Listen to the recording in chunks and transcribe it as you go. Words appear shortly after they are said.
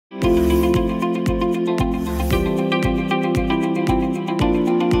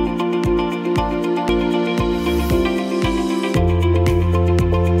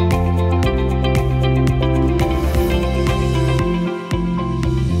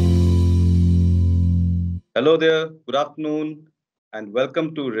Hello there, good afternoon, and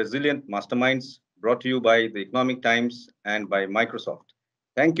welcome to Resilient Masterminds, brought to you by the Economic Times and by Microsoft.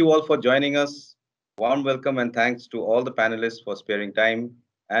 Thank you all for joining us. Warm welcome and thanks to all the panelists for sparing time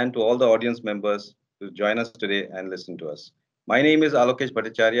and to all the audience members who join us today and listen to us. My name is Alokesh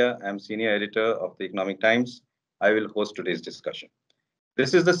Bhattacharyya. I'm Senior Editor of the Economic Times. I will host today's discussion.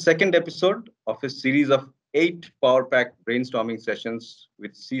 This is the second episode of a series of 8 power-packed brainstorming sessions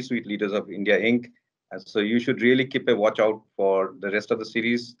with C-suite leaders of India Inc. And so you should really keep a watch out for the rest of the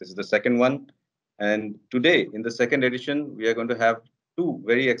series. This is the second one. And today, in the second edition, we are going to have two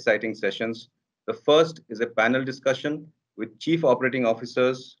very exciting sessions. The first is a panel discussion with chief operating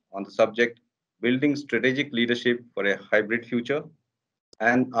officers on the subject, building strategic leadership for a hybrid future.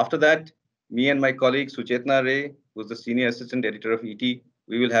 And after that, me and my colleague Suchetana Ray, who's the senior assistant editor of ET, we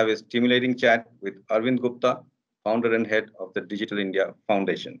will have a stimulating chat with Arvind Gupta, founder and head of the Digital India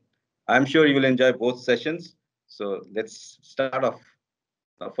Foundation. I'm sure you will enjoy both sessions. So let's start off.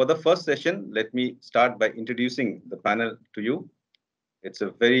 Now, for the first session, let me start by introducing the panel to you. It's a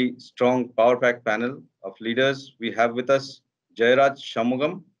very strong, power-packed panel of leaders. We have with us Jayaraj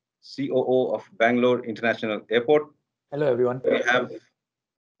Shanmugam, COO of Bangalore International Airport. Hello, everyone. We have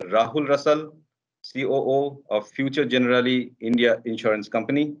Rahul Rasal, COO of Future Generali India Insurance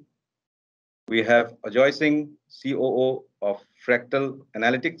Company. We have Ajoy Singh, COO of Fractal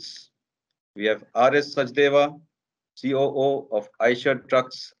Analytics. We have RS Sachdeva, COO of Eicher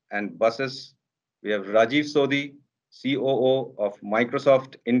Trucks and Buses. We have Rajiv Sodhi, COO of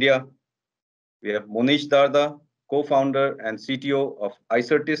Microsoft India. We have Monish Darda, co-founder and CTO of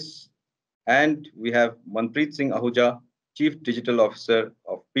Icertis. And we have Manpreet Singh Ahuja, Chief Digital Officer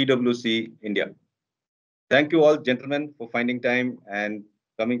of PwC India. Thank you all, gentlemen, for finding time and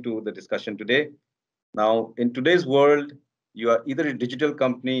coming to the discussion today. Now, in today's world, you are either a digital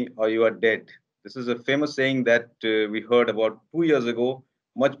company or you are dead. This is a famous saying that we heard about 2 years ago,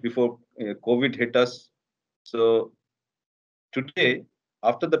 much before COVID hit us. So today,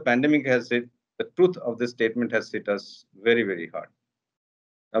 after the pandemic has hit, the truth of this statement has hit us very, very hard.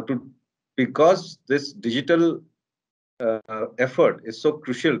 Now, because this digital effort is so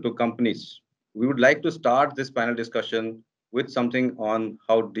crucial to companies, we would like to start this panel discussion with something on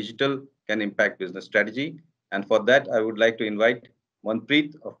how digital can impact business strategy. And for that, I would like to invite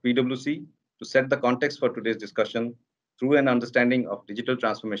Manpreet of PwC to set the context for today's discussion through an understanding of digital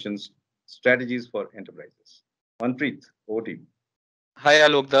transformations strategies for enterprises. Manpreet, over to you. Hi,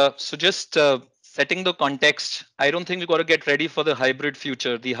 Alok. So just setting the context, I don't think we've got to get ready for the hybrid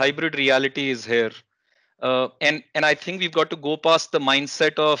future. The hybrid reality is here. And I think we've got to go past the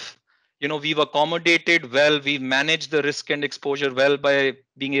mindset of, we've accommodated well, we've managed the risk and exposure well by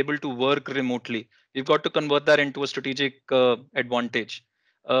being able to work remotely. We've got to convert that into a strategic advantage.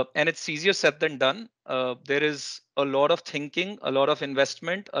 And it's easier said than done. There is a lot of thinking, a lot of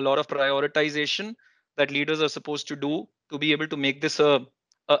investment, a lot of prioritization that leaders are supposed to do to be able to make this a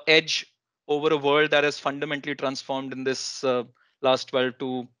edge over a world that has fundamentally transformed in this last 12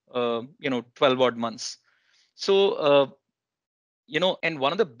 to 12 odd months. So, and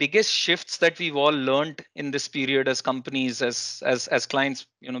one of the biggest shifts that we've all learned in this period as companies, as clients,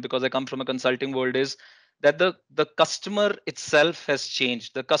 because I come from a consulting world, is that the customer itself has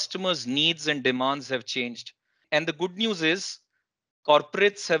changed. The customer's needs and demands have changed. And the good news is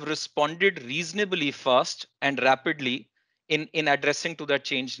corporates have responded reasonably fast and rapidly in addressing to that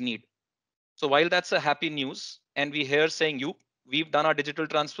changed need. So while that's a happy news, and we hear saying, we've done our digital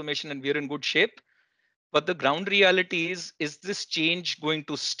transformation and we're in good shape, but the ground reality is this change going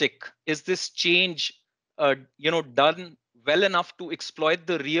to stick? Is this change, done well enough to exploit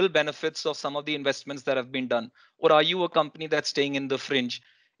the real benefits of some of the investments that have been done? Or are you a company that's staying in the fringe?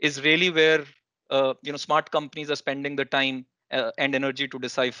 Is really where, smart companies are spending the time and energy to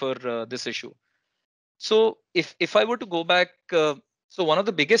decipher this issue. So if I were to go back, so one of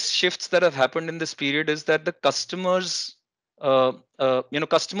the biggest shifts that have happened in this period is that the customers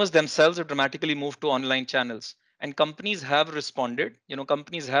themselves have dramatically moved to online channels, and companies have responded.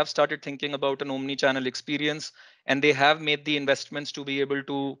 Companies have started thinking about an omni-channel experience, and they have made the investments to be able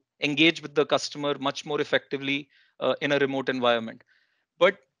to engage with the customer much more effectively in a remote environment.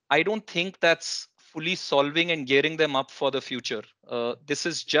 But I don't think that's fully solving and gearing them up for the future. This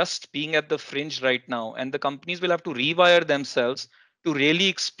is just being at the fringe right now, and the companies will have to rewire themselves to really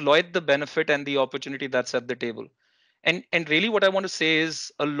exploit the benefit and the opportunity that's at the table. And really what I want to say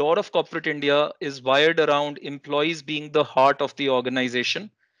is a lot of corporate India is wired around employees being the heart of the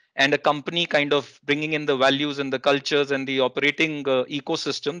organization, and a company kind of bringing in the values and the cultures and the operating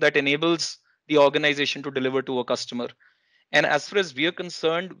ecosystem that enables the organization to deliver to a customer. And as far as we are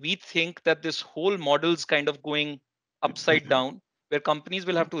concerned, we think that this whole model is kind of going upside down, where companies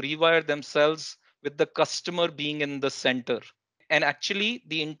will have to rewire themselves with the customer being in the center. And actually,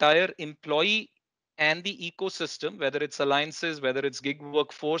 the entire employee and the ecosystem, whether it's alliances, whether it's gig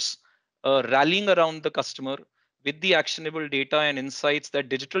workforce, rallying around the customer with the actionable data and insights that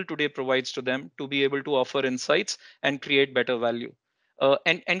digital today provides to them to be able to offer insights and create better value.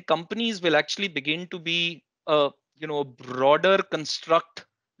 And companies will actually begin to be a broader construct,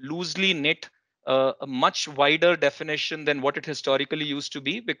 loosely knit, a much wider definition than what it historically used to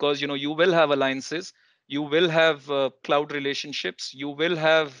be, because you will have alliances, you will have cloud relationships, you will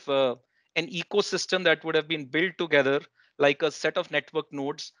have an ecosystem that would have been built together like a set of network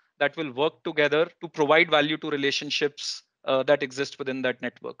nodes that will work together to provide value to relationships that exist within that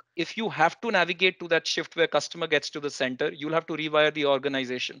network. If you have to navigate to that shift where customer gets to the center, you'll have to rewire the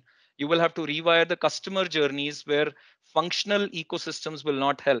organization. You will have to rewire the customer journeys where functional ecosystems will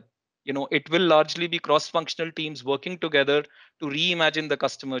not help. It will largely be cross-functional teams working together to reimagine the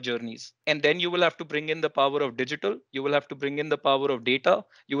customer journeys. And then you will have to bring in the power of digital. You will have to bring in the power of data.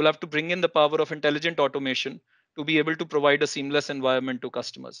 You will have to bring in the power of intelligent automation to be able to provide a seamless environment to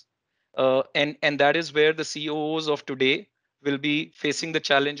customers. And that is where the COOs of today will be facing the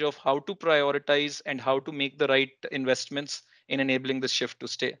challenge of how to prioritize and how to make the right investments in enabling this shift to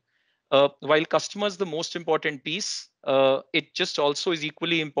stay. While customers the most important piece, it just also is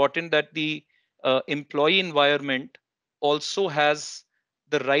equally important that the employee environment also has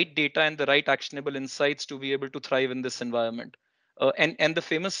the right data and the right actionable insights to be able to thrive in this environment. And the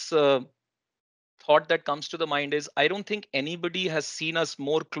famous thought that comes to the mind is, I don't think anybody has seen us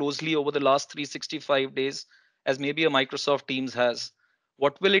more closely over the last 365 days as maybe a Microsoft Teams has.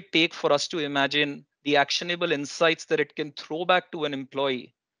 What will it take for us to imagine the actionable insights that it can throw back to an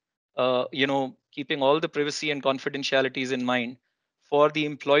employee, keeping all the privacy and confidentialities in mind, for the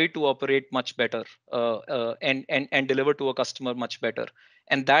employee to operate much better and deliver to a customer much better.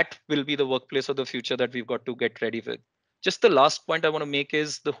 And that will be the workplace of the future that we've got to get ready with. Just the last point I want to make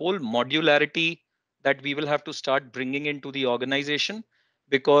is the whole modularity that we will have to start bringing into the organization,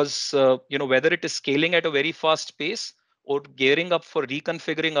 because whether it is scaling at a very fast pace or gearing up for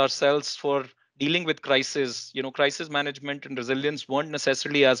reconfiguring ourselves for dealing with crisis, crisis management and resilience weren't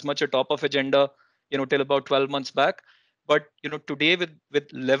necessarily as much a top of agenda, till about 12 months back. But today, with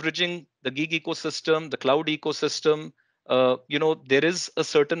leveraging the gig ecosystem, the cloud ecosystem, there is a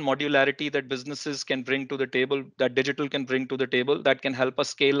certain modularity that businesses can bring to the table, that digital can bring to the table, that can help us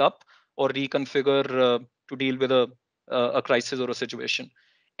scale up or reconfigure to deal with a crisis or a situation,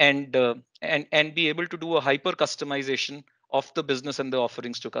 and be able to do a hyper customization of the business and the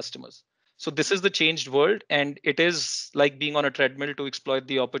offerings to customers. So this is the changed world, and it is like being on a treadmill to exploit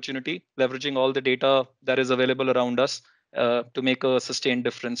the opportunity, leveraging all the data that is available around us to make a sustained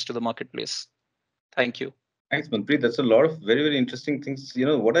difference to the marketplace. Thank you. Thanks, Manpreet. That's a lot of very, very interesting things.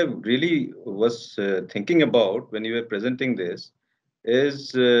 What I really was thinking about when you were presenting this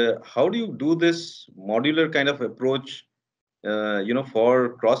is how do you do this modular kind of approach,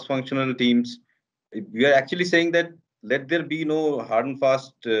 for cross-functional teams? We are actually saying that let there be no hard and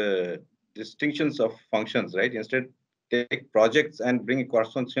fast distinctions of functions, right? Instead, take projects and bring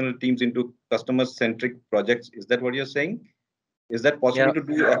cross-functional teams into customer-centric projects. Is that what you're saying? Is that possible to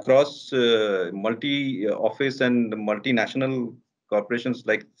do across multi-office and multinational corporations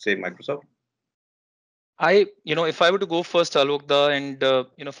like, say, Microsoft? If I were to go first, Alokda,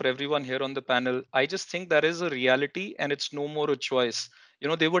 and for everyone here on the panel, I just think that is a reality and it's no more a choice.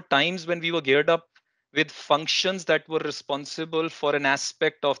 There were times when we were geared up with functions that were responsible for an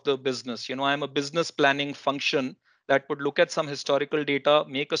aspect of the business. I'm a business planning function that would look at some historical data,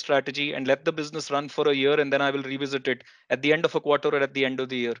 make a strategy, and let the business run for a year, and then I will revisit it at the end of a quarter or at the end of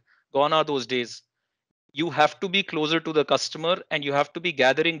the year. Gone are those days. You have to be closer to the customer and you have to be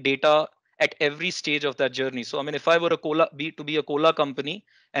gathering data at every stage of that journey. So, I mean, if I were to be a cola company,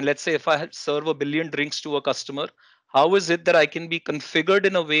 and let's say if I serve 1 billion drinks to a customer, how is it that I can be configured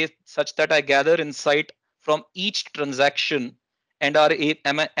in a way such that I gather insight from each transaction and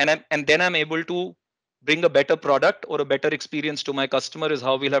and then I'm able to bring a better product or a better experience to my customer, is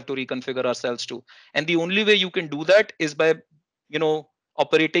how we'll have to reconfigure ourselves to. And the only way you can do that is by,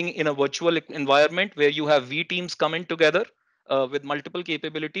 operating in a virtual environment where you have V teams coming together with multiple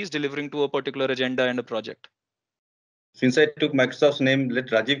capabilities, delivering to a particular agenda and a project. Since I took Microsoft's name, let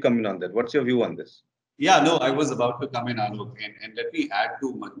Rajiv come in on that. What's your view on this? Yeah, no, I was about to come in, Alok, and let me add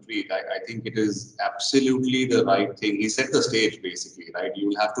to Manpreet. I think it is absolutely the right thing. He set the stage, basically, right?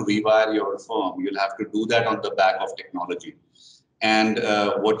 You'll have to rewire your firm. You'll have to do that on the back of technology. And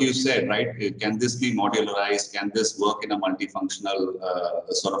what you said, right? Can this be modularized? Can this work in a multifunctional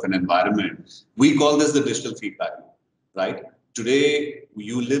sort of an environment? We call this the digital feedback loop, right? Today,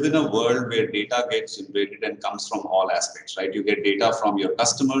 you live in a world where data gets generated and comes from all aspects, right? You get data from your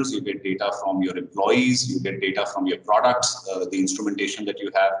customers, you get data from your employees, you get data from your products, the instrumentation that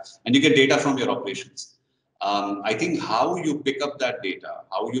you have, and you get data from your operations. I think how you pick up that data,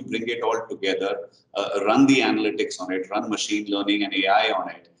 how you bring it all together, run the analytics on it, run machine learning and AI on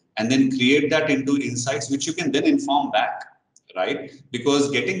it, and then create that into insights which you can then inform back, right?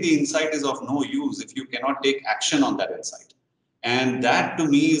 Because getting the insight is of no use if you cannot take action on that insight. And that to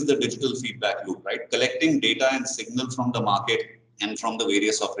me is the digital feedback loop, right? Collecting data and signal from the market and from the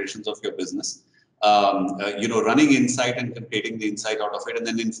various operations of your business. Running insight and creating the insight out of it and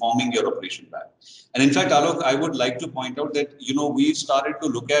then informing your operation back. And in fact, Alok, I would like to point out that, we've started to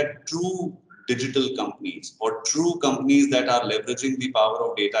look at true digital companies or true companies that are leveraging the power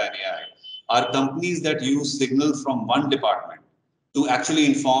of data and AI are companies that use signal from one department to actually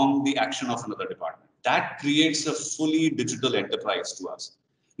inform the action of another department. That creates a fully digital enterprise to us.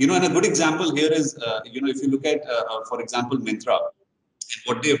 And a good example here is, if you look at, for example, Myntra,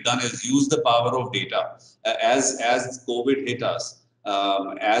 what they have done is use the power of data as COVID hit us,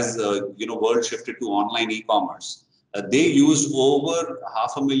 world shifted to online e-commerce. They used over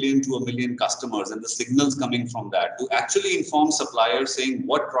 500,000 to 1 million customers and the signals coming from that to actually inform suppliers saying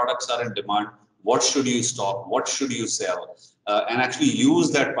what products are in demand, what should you stock, what should you sell, and actually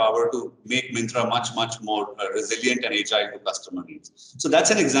use that power to make Myntra much, much more resilient and agile to customer needs. So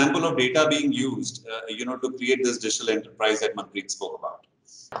that's an example of data being used, to create this digital enterprise that Manpreet spoke about.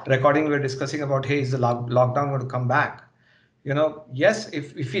 Recording, we were discussing about, hey, is the lockdown going to come back? Yes,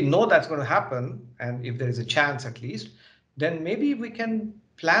 if we know that's going to happen, and if there is a chance at least, then maybe we can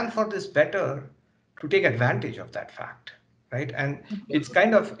plan for this better to take advantage of that fact, right? And it's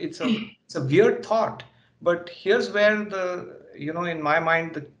a weird thought, but here's where in my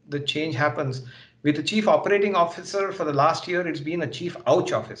mind, the change happens. With the chief operating officer for the last year, it's been a chief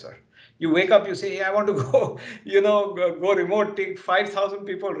ouch officer. You wake up, you say, hey, I want to go, go remote, take 5,000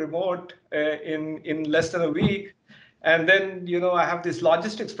 people remote in less than a week. And then, I have this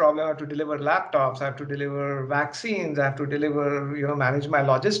logistics problem. I have to deliver laptops. I have to deliver vaccines. I have to deliver, manage my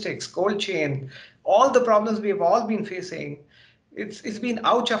logistics, cold chain, all the problems we have all been facing. It's been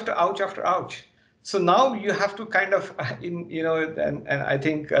ouch after ouch after ouch. So now you have to kind of, and I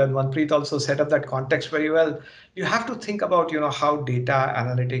think Manpreet also set up that context very well. You have to think about, how data,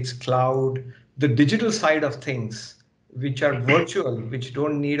 analytics, cloud, the digital side of things, which are virtual, which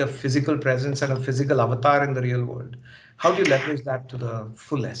don't need a physical presence and a physical avatar in the real world. How do you leverage that to the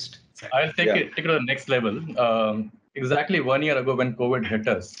fullest? I'll take it to the next level. Exactly 1 year ago when COVID hit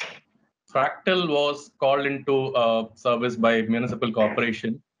us, Fractal was called into service by municipal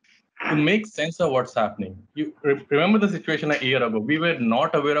corporation to make sense of what's happening. You remember the situation a year ago. We were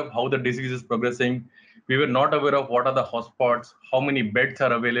not aware of how the disease is progressing. We were not aware of what are the hotspots, how many beds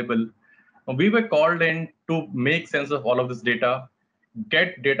are available. We were called in to make sense of all of this data,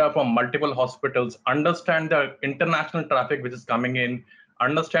 get data from multiple hospitals, understand the international traffic which is coming in,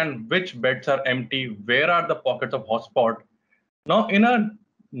 understand which beds are empty, where are the pockets of hotspot. Now, in a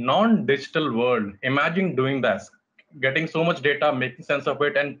non-digital world, imagine doing that, getting so much data, making sense of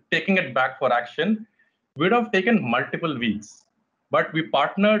it, and taking it back for action would have taken multiple weeks. But we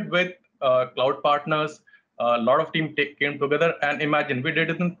partnered with cloud partners. A lot of team came together, and imagine we did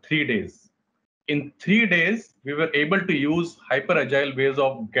it in 3 days. In 3 days, we were able to use hyper agile ways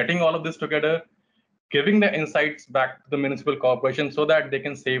of getting all of this together, giving the insights back to the municipal corporation so that they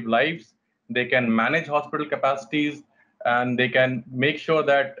can save lives, they can manage hospital capacities, and they can make sure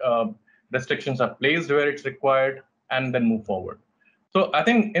that restrictions are placed where it's required, and then move forward. So I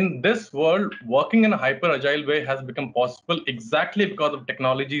think in this world, working in a hyper agile way has become possible exactly because of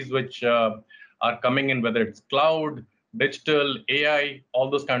technologies which are coming in, whether it's cloud, digital, AI, all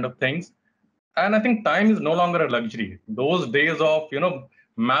those kind of things. And I think time is no longer a luxury. Those days of,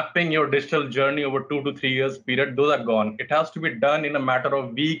 mapping your digital journey over 2 to 3 years period, those are gone. It has to be done in a matter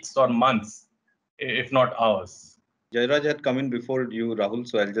of weeks or months, if not hours. Jayaraj had come in before you, Rahul,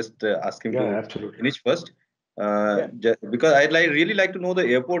 so I'll just ask him to finish first. Because I'd really like to know the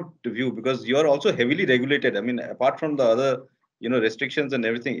airport view, because you're also heavily regulated. I mean, apart from the other, restrictions and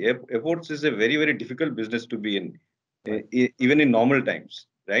everything, airports is a very, very difficult business to be in, even in normal times,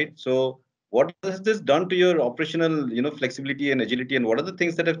 right? So what has this done to your operational, flexibility and agility, and what are the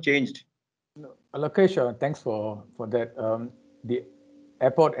things that have changed? Alokesh, thanks for that. The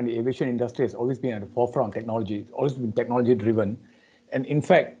airport and the aviation industry has always been at the forefront of technology. It's always been technology driven. And in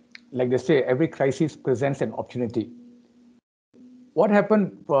fact, like they say, every crisis presents an opportunity. what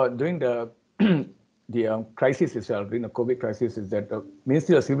happened during the the crisis itself, during the COVID crisis, is that the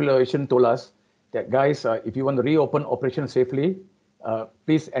Ministry of Civil Aviation told us that, guys, if you want to reopen operations safely,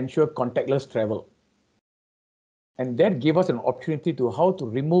 please ensure contactless travel. And that gave us an opportunity to how to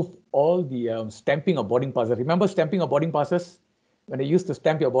remove all the stamping of boarding passes. Remember stamping of boarding passes? When they used to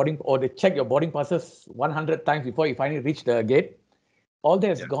stamp your boarding, or they check your boarding passes 100 times before you finally reach the gate, all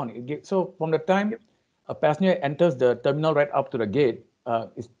that is gone. So from the time a passenger enters the terminal right up to the gate,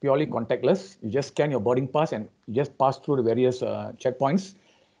 it's purely contactless. You just scan your boarding pass and you just pass through the various checkpoints.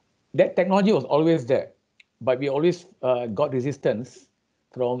 That technology was always there, but we always got resistance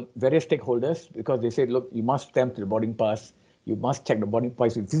from various stakeholders because they said, look, you must stamp the boarding pass, you must check the boarding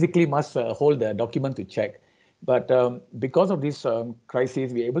pass, you physically must hold the document to check. But because of this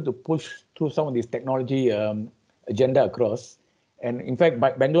crisis, we're able to push through some of this technology agenda across. And in fact,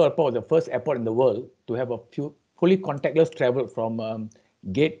 Bangalore Airport was the first airport in the world to have a fully contactless travel from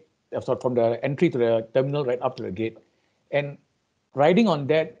from the entry to the terminal right up to the gate. And riding on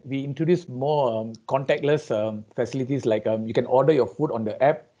that, we introduced more contactless facilities, like you can order your food on the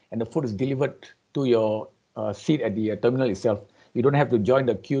app and the food is delivered to your seat at the terminal itself. You don't have to join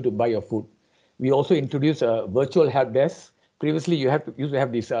the queue to buy your food. We also introduced a virtual help desk. Previously, you used to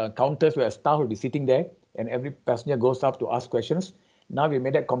have these counters where a staff will be sitting there and every passenger goes up to ask questions. Now we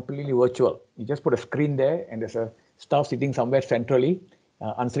made that completely virtual. You just put a screen there and there's a staff sitting somewhere centrally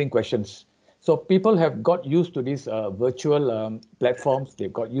answering questions. So people have got used to these virtual platforms.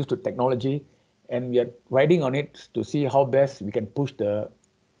 They've got used to technology, and we are riding on it to see how best we can push the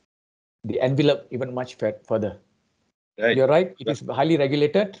envelope even much further. Right. You're right, it is highly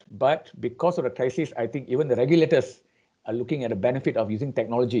regulated, but because of the crisis, I think even the regulators are looking at the benefit of using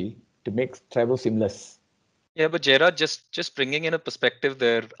technology to make travel seamless. Yeah, but Jayaraj, just bringing in a perspective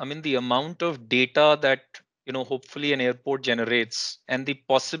there. I mean, the amount of data that hopefully an airport generates, and the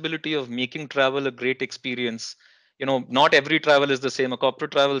possibility of making travel a great experience. Not every travel is the same. A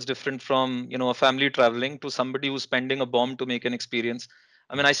corporate travel is different from a family traveling to somebody who's spending a bomb to make an experience.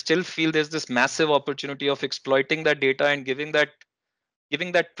 I mean, I still feel there's this massive opportunity of exploiting that data and giving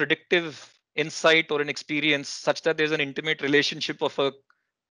that predictive insight or an experience such that there's an intimate relationship of a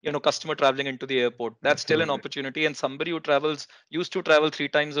customer traveling into the airport. That's still an opportunity, and somebody who used to travel 3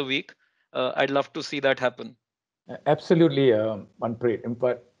 times a week, I'd love to see that happen. Absolutely, Manpreet. In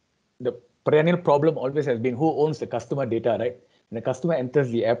fact, the perennial problem always has been who owns the customer data, right? When the customer enters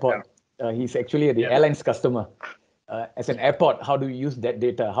the airport, he's actually the airline's customer. As an airport, how do we use that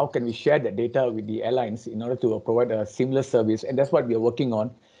data? How can we share that data with the airlines in order to provide a seamless service? And that's what we are working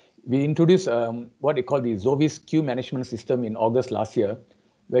on. We introduced what they call the Zovis queue management system in August last year,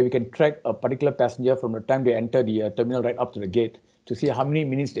 where we can track a particular passenger from the time they enter the terminal right up to the gate to see how many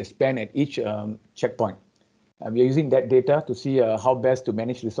minutes they spend at each checkpoint. We are using that data to see how best to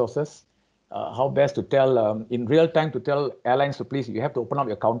manage resources, how best to tell in real time to tell airlines to please, you have to open up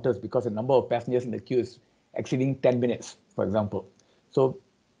your counters because the number of passengers in the queue is exceeding 10 minutes, for example. So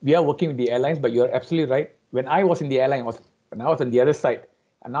we are working with the airlines, but you're absolutely right. When I was in the airline, when I was on the other side,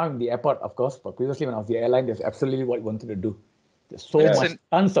 and now I'm in the airport, of course, but previously when I was in the airline, that's absolutely what we wanted to do. There's so much,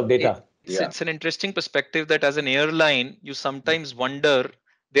 tons of data. It's an interesting perspective that as an airline, you sometimes wonder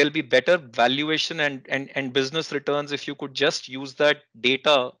there'll be better valuation and business returns if you could just use that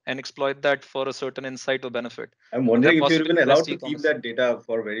data and exploit that for a certain insight or benefit. I'm wondering if you're even allowed to keep that data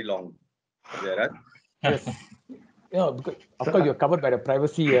for very long. Jayaraj? Yes. Because of course you're covered by the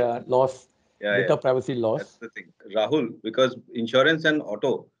privacy laws, data privacy laws. That's the thing. Rahul, because insurance and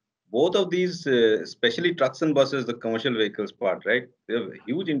auto, both of these, especially trucks and buses, the commercial vehicles part, right? They're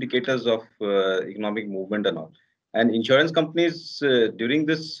huge indicators of economic movement and all. And insurance companies during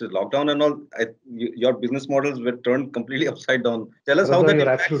this lockdown and all, your business models were turned completely upside down. Tell us how that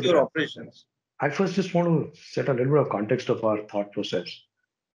impacts your operations. I first just want to set a little bit of context of our thought process.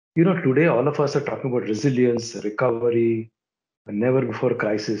 Today all of us are talking about resilience, recovery, a never before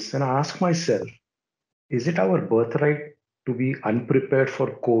crisis. And I ask myself, is it our birthright to be unprepared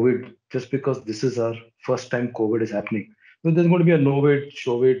for COVID just because this is our first time COVID is happening? There's going to be a Novid,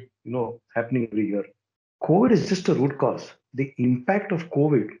 Shovid, happening every year. COVID is just a root cause. The impact of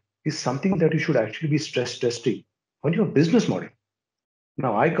COVID is something that you should actually be stress testing on your business model.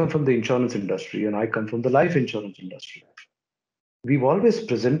 Now, I come from the insurance industry and I come from the life insurance industry. We've always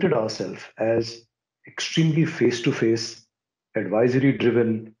presented ourselves as extremely face-to-face,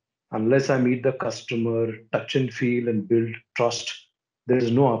 advisory-driven. Unless I meet the customer, touch and feel and build trust, there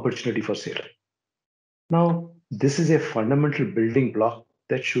is no opportunity for sale. Now, this is a fundamental building block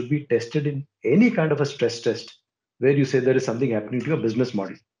that should be tested in any kind of a stress test where you say there is something happening to your business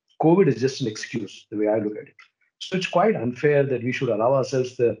model. COVID is just an excuse, the way I look at it. So it's quite unfair that we should allow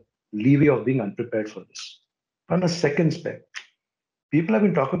ourselves the leeway of being unprepared for this. On a second spec, people have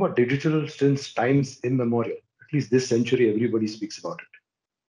been talking about digital since times immemorial. At least this century, everybody speaks about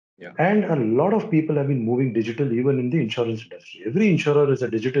it. Yeah. And a lot of people have been moving digital even in the insurance industry. Every insurer is a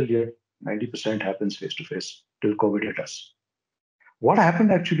digital, yet 90% happens face-to-face till COVID hit us. What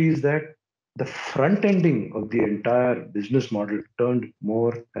happened actually is that the front ending of the entire business model turned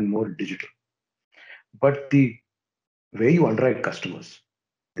more and more digital. But the way you underwrite customers,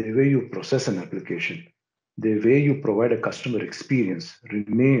 the way you process an application, the way you provide a customer experience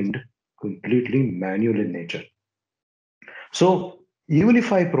remained completely manual in nature. So even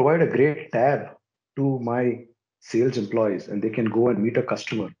if I provide a great tab to my sales employees and they can go and meet a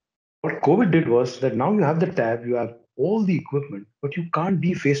customer, what COVID did was that now you have the tab, you have all the equipment, but you can't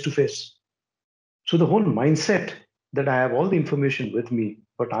be face to face. So the whole mindset that I have all the information with me,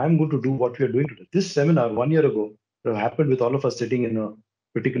 but I'm going to do what we are doing today. This seminar 1 year ago would have happened with all of us sitting in a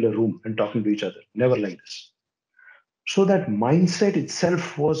particular room and talking to each other. Never like this. So that mindset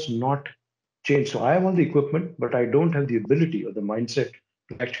itself was not changed. So I have all the equipment, but I don't have the ability or the mindset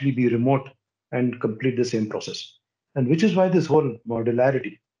to actually be remote and complete the same process. And which is why this whole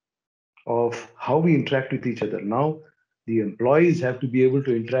modularity of how we interact with each other. Now, the employees have to be able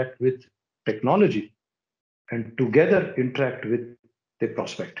to interact with technology and together interact with the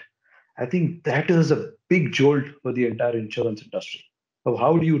prospect. I think that is a big jolt for the entire insurance industry. Of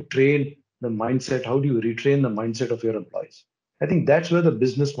how do you train the mindset? How do you retrain the mindset of your employees? I think that's where the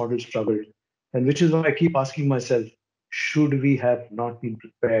business model struggled, and which is why I keep asking myself, should we have not been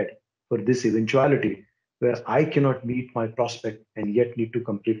prepared for this eventuality where I cannot meet my prospect and yet need to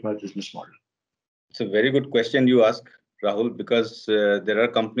complete my business model? It's a very good question you ask, Rahul, because there are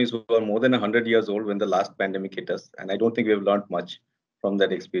companies who are more than 100 years old when the last pandemic hit us. And I don't think we have learned much from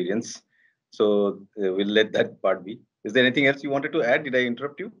that experience. So we'll let that part be. Is there anything else you wanted to add? Did I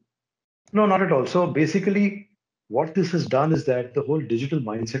interrupt you? No, not at all. So basically, what this has done is that the whole digital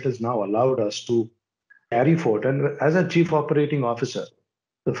mindset has now allowed us to carry forward. And as a chief operating officer,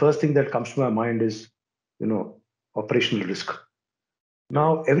 the first thing that comes to my mind is, operational risk.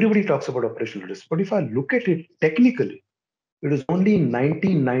 Now, everybody talks about operational risk, but if I look at it technically, it is only in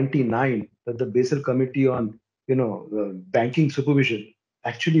 1999 that the Basel Committee on, banking supervision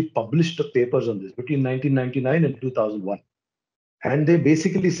actually published the papers on this between 1999 and 2001. And they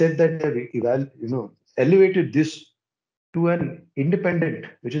basically said that they elevated this to an independent,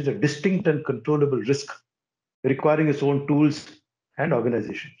 which is a distinct and controllable risk, requiring its own tools and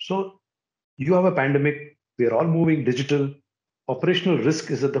organization. So you have a pandemic, we are all moving digital. Operational risk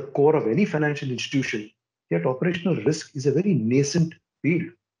is at the core of any financial institution, yet operational risk is a very nascent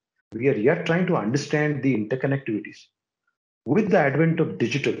field. We are yet trying to understand the interconnectivities. With the advent of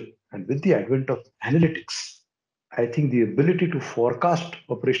digital and with the advent of analytics, I think the ability to forecast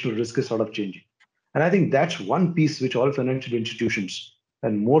operational risk is sort of changing. And I think that's one piece which all financial institutions,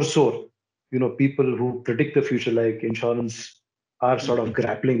 and more so, people who predict the future like insurance are sort of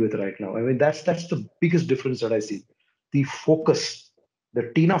grappling with right now. I mean, that's the biggest difference that I see. The focus,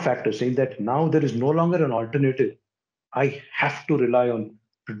 the TINA factor, saying that now there is no longer an alternative. I have to rely on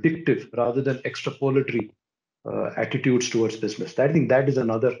predictive rather than extrapolatory attitudes towards business. I think that is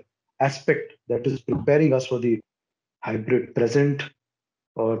another aspect that is preparing us for the hybrid present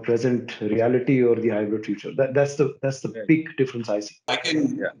or present reality or the hybrid future. That's the big difference I see. I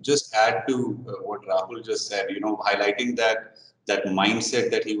can just add to what Rahul just said, highlighting that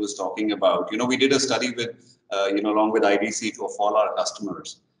mindset that he was talking about. We did a study with, along with IDC of all our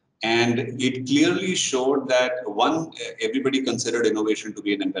customers. And it clearly showed that one, everybody considered innovation to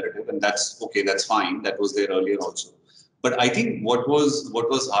be an imperative, and that's okay, that's fine. That was there earlier also. But I think what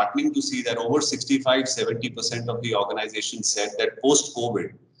was heartening to see that over 65-70% of the organization said that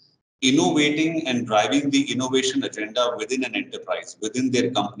post-COVID, innovating and driving the innovation agenda within an enterprise, within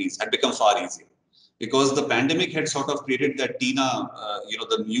their companies, had become far easier. Because the pandemic had sort of created that TINA,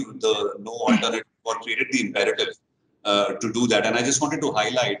 the no alternative, or created the imperative to do that. And I just wanted to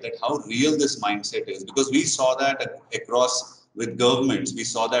highlight that how real this mindset is, because we saw that across with governments, we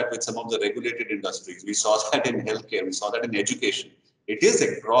saw that with some of the regulated industries, we saw that in healthcare, we saw that in education. It is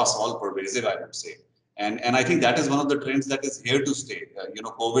across all pervasive, I would say. And I think that is one of the trends that is here to stay.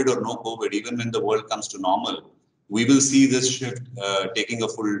 COVID or no COVID, even when the world comes to normal, we will see this shift taking a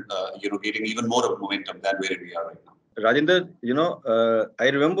full, getting even more of momentum than where we are right now. Rajinder, I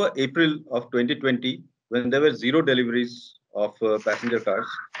remember April of 2020 when there were zero deliveries of passenger cars.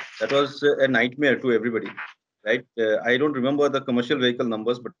 That was a nightmare to everybody, right? I don't remember the commercial vehicle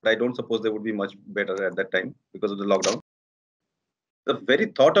numbers, but I don't suppose they would be much better at that time because of the lockdown. The very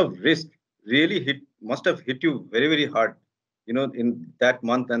thought of risk really must have hit you very, very hard, in that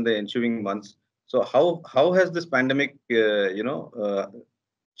month and the ensuing months. So how has this pandemic,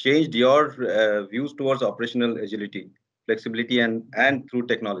 changed your views towards operational agility, flexibility, and through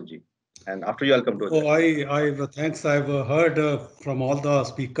technology? And after you, I'll come to it. Oh, thanks. I've heard from all the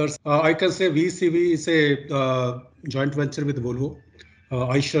speakers. I can say VCV is a joint venture with Volvo.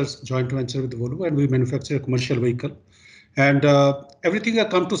 Eicher's joint venture with Volvo, and we manufacture a commercial vehicle. And everything has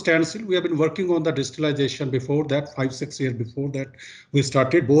come to standstill. We have been working on the digitalization before that, 5-6 years before that. We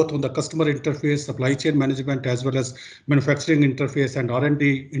started both on the customer interface, supply chain management, as well as manufacturing interface and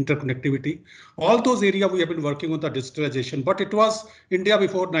R&D interconnectivity. All those areas we have been working on the digitalization, but it was India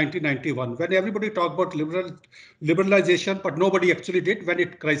before 1991 when everybody talked about liberalization, but nobody actually did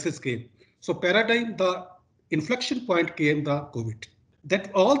when crisis came. So paradigm, the inflection point came the COVID.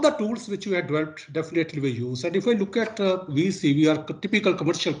 That all the tools which we had developed definitely we use. And if I look at VC, we are a typical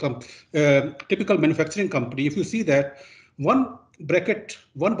commercial, typical manufacturing company. If you see that one basket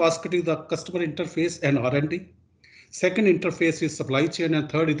is the customer interface and R&D. Second interface is supply chain,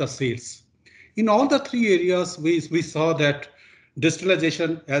 and third is the sales. In all the three areas, we saw that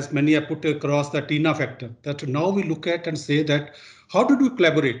digitalization, as many have put across the TINA factor, that now we look at and say that how do we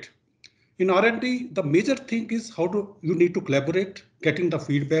collaborate? In R&D, the major thing is how do you need to collaborate, getting the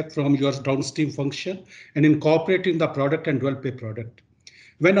feedback from your downstream function and incorporating the product and develop a product.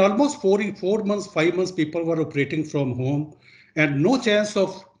 When almost 4 months, 5 months, people were operating from home and no chance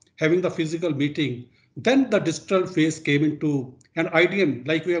of having the physical meeting, then the digital phase came into an IDM,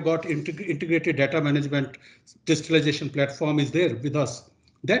 like we have got integrated data management digitalization platform is there with us.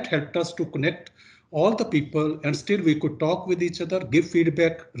 That helped us to connect all the people, and still we could talk with each other, give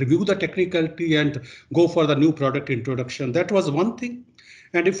feedback, review the technicality, and go for the new product introduction. That was one thing.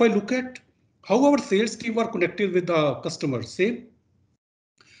 And if I look at how our sales team were connected with the customers, same.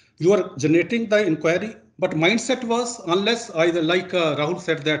 You are generating the inquiry, but mindset was unless either like Rahul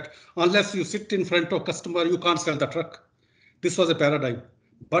said that unless you sit in front of customer, you can't sell the truck. This was a paradigm.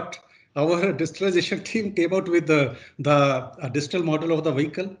 But our digitalization team came out with the digital model of the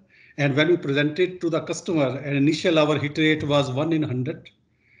vehicle. And when we presented to the customer, and initial our hit rate was 1 in 100.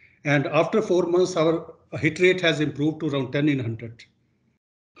 And after 4 months, our hit rate has improved to around 10 in 100.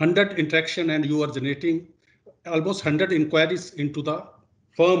 100 interaction, and you are generating almost 100 inquiries into the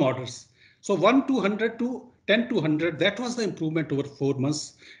firm orders. So 1 to 100 to 10 to 100, that was the improvement over 4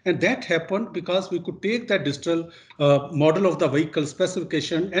 months. And that happened because we could take that digital model of the vehicle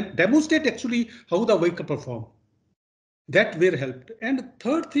specification and demonstrate actually how the vehicle performed. That were helped. And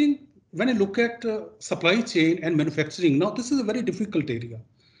third thing, when I look at supply chain and manufacturing, now this is a very difficult area.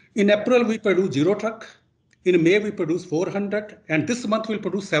 In April, we produced 0 truck. In May, we produced 400. And this month, we'll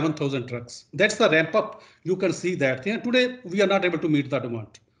produce 7,000 trucks. That's the ramp up. You can see that. And today, we are not able to meet the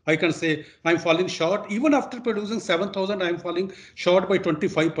demand. I can say I'm falling short. Even after producing 7,000, I'm falling short by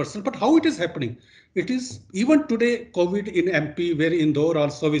 25%. But how it is happening? It is even today, COVID in MP, where in Indore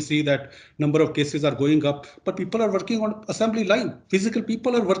also we see that number of cases are going up, but people are working on assembly line. Physical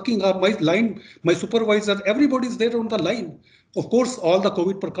people are working on my line, my supervisor, everybody is there on the line. Of course, all the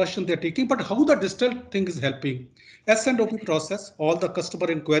COVID precautions they're taking, but how the digital thing is helping. S&OP process, all the customer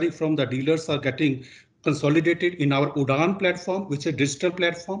inquiry from the dealers are getting consolidated in our Udaan platform, which is a digital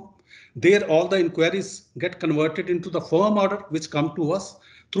platform. There, all the inquiries get converted into the firm order, which come to us.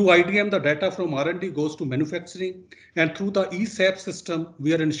 Through IDM, the data from R&D goes to manufacturing, and through the ESAP system,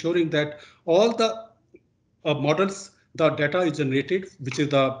 we are ensuring that all the models, the data is generated, which is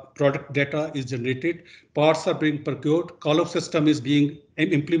the product data is generated, parts are being procured, call-off system is being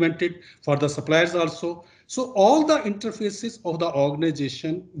implemented for the suppliers also. So all the interfaces of the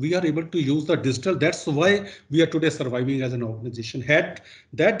organization, we are able to use the digital. That's why we are today surviving as an organization. Had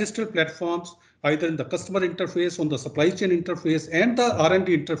that digital platforms, either in the customer interface, on the supply chain interface, and the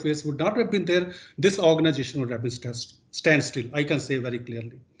R&D interface would not have been there, this organization would have been standstill, I can say very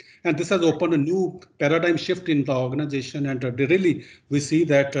clearly. And this has opened a new paradigm shift in the organization. And really, we see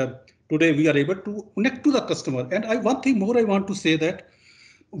that today we are able to connect to the customer. And one thing more I want to say that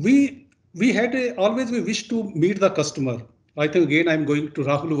we had always we wish to meet the customer. I think again, I'm going to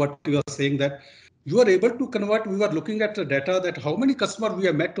Rahul, what you are saying that you are able to convert. We were looking at the data that how many customers we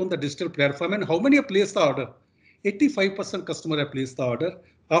have met on the digital platform and how many have placed the order. 85% customer have placed the order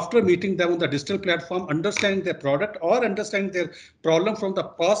after meeting them on the digital platform, understanding their product or understanding their problem from the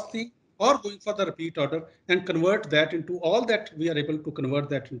past thing, or going for the repeat order and convert that into all that we are able to convert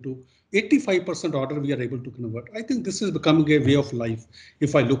that into 85% order we are able to convert. I think this is becoming a way of life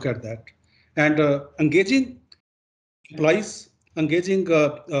if I look at that. And engaging employees, engaging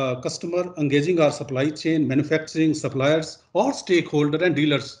customer, engaging our supply chain, manufacturing, suppliers, or stakeholder and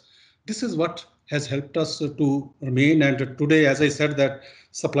dealers. This is what has helped us to remain. And today, as I said, that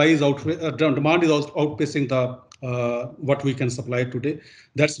supply is demand is outpacing the what we can supply today.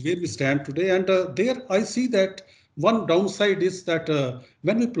 That's where we stand today. And there I see that one downside is that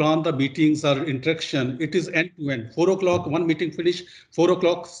when we plan the meetings or interaction, it is end to end. 4 o'clock, one meeting finish, 4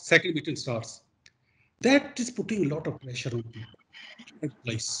 o'clock, second meeting starts. That is putting a lot of pressure on people.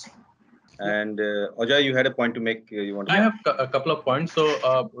 Place. And Ajoy, you had a point to make. You want to? I have a couple of points. So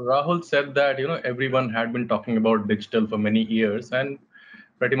Rahul said that everyone had been talking about digital for many years, and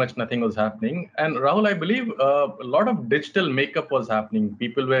pretty much nothing was happening. And Rahul, I believe a lot of digital makeup was happening.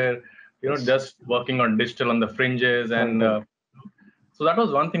 People were just working on digital on the fringes, and so that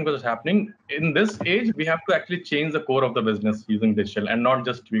was one thing that was happening. In this age, we have to actually change the core of the business using digital and not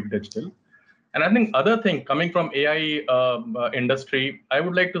just tweak digital. And I think other thing coming from AI industry, I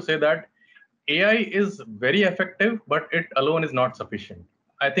would like to say that AI is very effective, but it alone is not sufficient.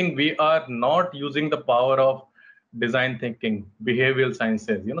 I think we are not using the power of design thinking, behavioral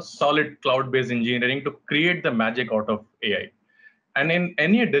sciences, solid cloud-based engineering to create the magic out of AI. And in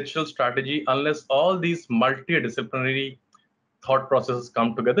any digital strategy, unless all these multidisciplinary thought processes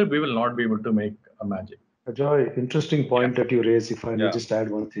come together, we will not be able to make a magic. Ajoy, interesting point that you raise, if I may just add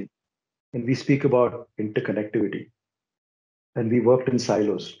one thing. When we speak about interconnectivity, and we worked in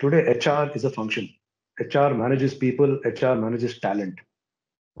silos. Today, HR is a function. HR manages people, HR manages talent.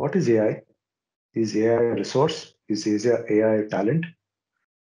 What is AI? Is AI a resource? Is AI talent?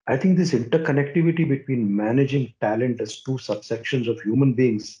 I think this interconnectivity between managing talent as two subsections of human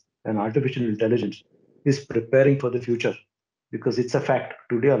beings and artificial intelligence is preparing for the future, because it's a fact.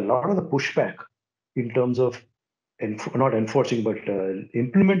 Today, a lot of the pushback in terms of not enforcing, but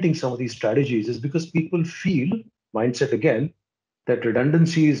implementing some of these strategies is because people feel, mindset again, that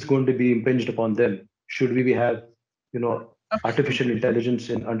redundancy is going to be impinged upon them should we have artificial intelligence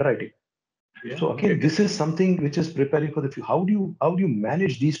in underwriting. Yeah. So again, this is something which is preparing for the future. How do you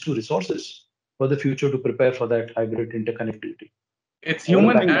manage these two resources for the future to prepare for that hybrid interconnectivity? It's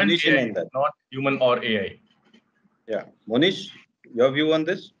human and AI, not human or AI. Yeah, Monish, your view on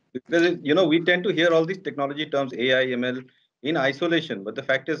this? Because we tend to hear all these technology terms, AI, ML, in isolation. But the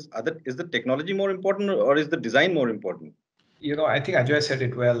fact is the technology more important, or is the design more important? I think Ajoy said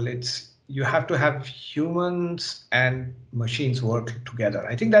it well. You have to have humans and machines work together.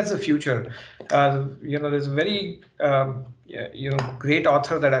 I think that's the future. There's a very great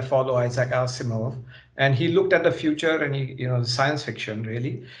author that I follow, Isaac Asimov, and he looked at the future and science fiction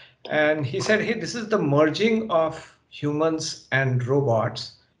really, and he said, hey, this is the merging of humans and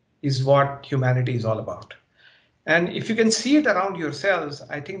robots is what humanity is all about. And if you can see it around yourselves,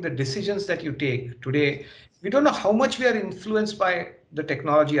 I think the decisions that you take today, we don't know how much we are influenced by the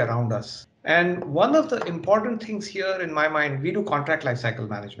technology around us. And one of the important things here in my mind, we do contract lifecycle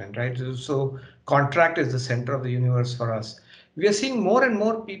management, right? So contract is the center of the universe for us. We are seeing more and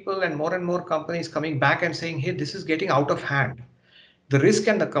more companies coming back and saying, hey, this is getting out of hand. The risk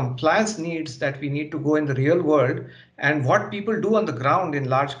and the compliance needs that we need to go in the real world, and what people do on the ground in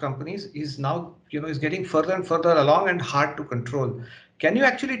large companies is now is getting further and further along and hard to control. Can you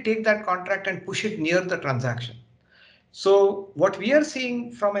actually take that contract and push it near the transaction? So what we are seeing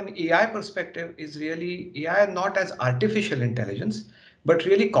from an AI perspective is really AI not as artificial intelligence, but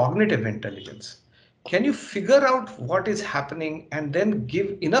really cognitive intelligence. Can you figure out what is happening and then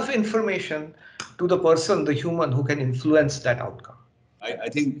give enough information to the person, the human, who can influence that outcome? I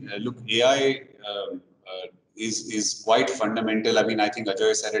think, look, AI is quite fundamental. I mean, I think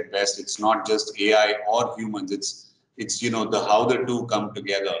Ajoy said it best. It's not just AI or humans. It's the how the two come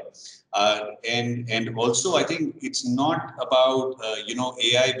together. And also, I think it's not about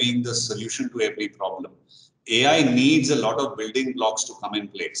AI being the solution to every problem. AI needs a lot of building blocks to come in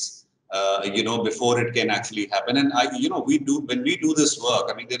place. Before it can actually happen. And when we do this work,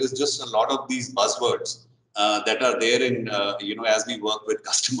 I mean, there is just a lot of these buzzwords that are there in, as we work with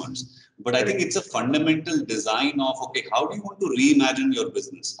customers. But I think it's a fundamental design of, okay, how do you want to reimagine your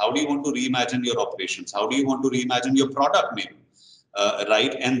business? How do you want to reimagine your operations? How do you want to reimagine your product maybe?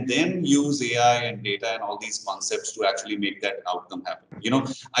 Right? And then use AI and data and all these concepts to actually make that outcome happen.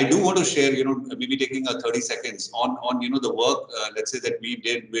 I do want to share, maybe taking 30 seconds on the work, let's say that we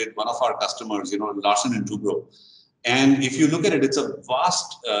did with one of our customers, Larsen and Toubro. And if you look at it, it's a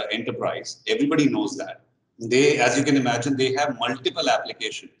vast enterprise. Everybody knows that. They, as you can imagine, they have multiple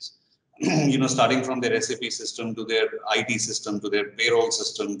applications. Starting from their SAP system to their IT system to their payroll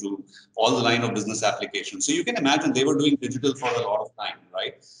system to all the line of business applications. So you can imagine they were doing digital for a lot of time,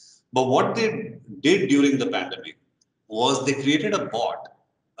 right? But what they did during the pandemic was they created a bot.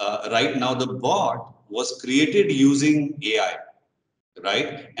 Right now, the bot was created using AI.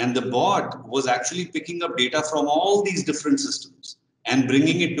 right? And the bot was actually picking up data from all these different systems and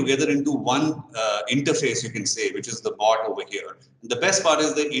bringing it together into one interface, you can say, which is the bot over here. And the best part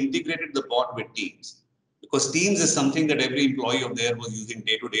is they integrated the bot with Teams, because Teams is something that every employee of there was using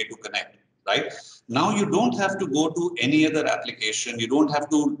day to day to connect, right? Now you don't have to go to any other application. You don't have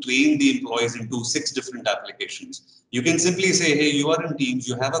to train the employees into 6 different applications. You can simply say, hey, you are in Teams,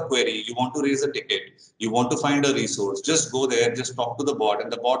 you have a query, you want to raise a ticket, you want to find a resource, just go there, just talk to the bot.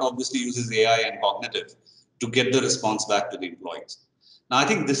 And the bot obviously uses AI and cognitive to get the response back to the employees. Now, I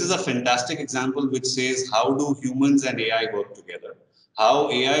think this is a fantastic example which says how do humans and AI work together?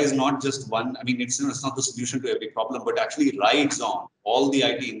 How AI is not just one, I mean, it's not the solution to every problem, but actually rides on all the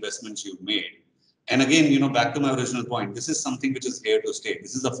IT investments you've made. And again, back to my original point, this is something which is here to stay.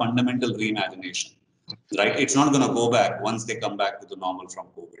 This is a fundamental reimagination, right? It's not going to go back once they come back to the normal from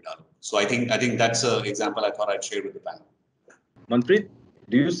COVID. So I think that's an example I thought I'd share with the panel. Manpreet,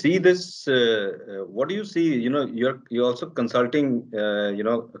 do you see this? What do you see? You're also consulting,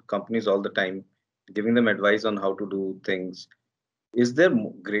 companies all the time, giving them advice on how to do things. Is there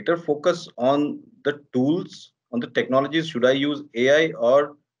greater focus on the tools, on the technologies? Should I use AI,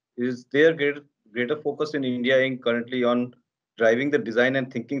 or is there greater focus in India currently on driving the design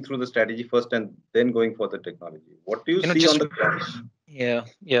and thinking through the strategy first and then going for the technology? What do you see on the ground? Yeah.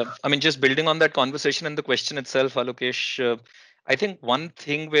 I mean, just building on that conversation and the question itself, Alokesh, I think one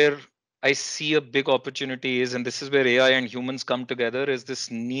thing where I see a big opportunity is, and this is where AI and humans come together, is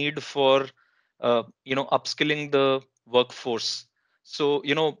this need for, upskilling the workforce. So,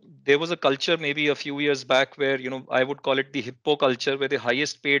 there was a culture maybe a few years back where, I would call it the hippo culture, where the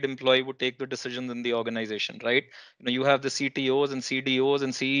highest paid employee would take the decisions in the organization, right? You have the CTOs and CDOs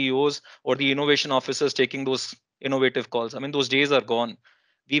and CEOs or the innovation officers taking those innovative calls. I mean, those days are gone.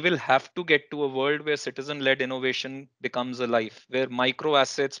 We will have to get to a world where citizen-led innovation becomes a life, where micro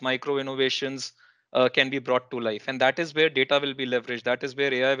assets, micro innovations can be brought to life. And that is where data will be leveraged. That is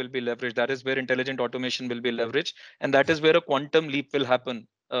where AI will be leveraged. That is where intelligent automation will be leveraged. And that is where a quantum leap will happen,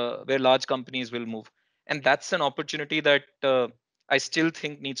 where large companies will move. And that's an opportunity that I still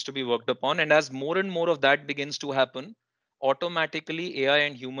think needs to be worked upon. And as more and more of that begins to happen, automatically AI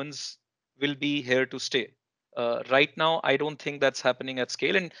and humans will be here to stay. Right now, I don't think that's happening at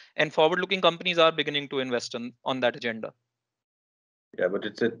scale, and forward-looking companies are beginning to invest on that agenda. Yeah, but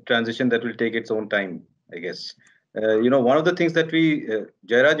it's a transition that will take its own time, I guess. One of the things that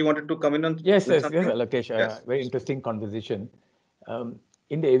Jayaraj, you wanted to come in on? Yes, Alokesh, yes. Very interesting conversation.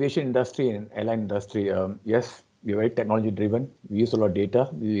 In the aviation industry and airline industry, yes, we're very technology driven. We use a lot of data.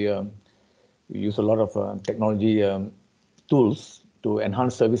 We use a lot of technology tools to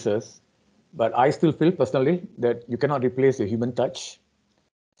enhance services. But I still feel personally that you cannot replace the human touch.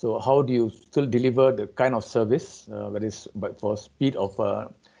 So how do you still deliver the kind of service that is for speed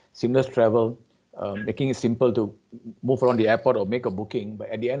of seamless travel, making it simple to move around the airport or make a booking. But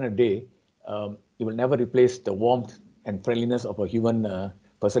at the end of the day, it will never replace the warmth and friendliness of a human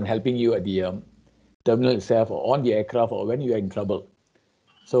person helping you at the terminal itself or on the aircraft or when you are in trouble.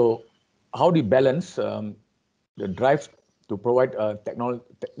 So how do you balance the drive to provide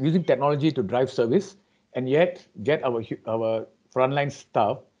using technology to drive service and yet get our frontline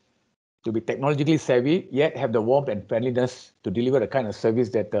staff to be technologically savvy, yet have the warmth and friendliness to deliver the kind of service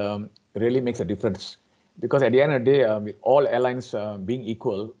that really makes a difference. Because at the end of the day, with all airlines being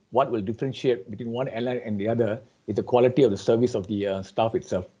equal, what will differentiate between one airline and the other is the quality of the service of the staff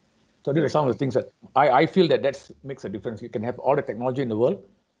itself. So these are some of the things that I feel that makes a difference. You can have all the technology in the world,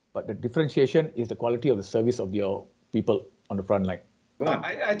 but the differentiation is the quality of the service of your people on the front line.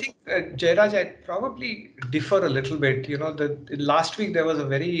 I think, Jayaraj, I probably differ a little bit. Last week there was a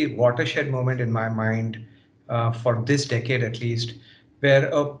very watershed moment in my mind for this decade at least, where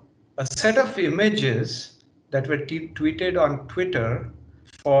a set of images that were tweeted on Twitter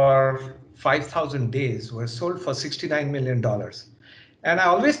for 5,000 days were sold for $69 million. And I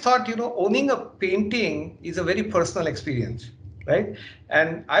always thought, owning a painting is a very personal experience, right?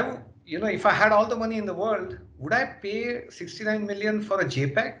 And if I had all the money in the world, would I pay 69 million for a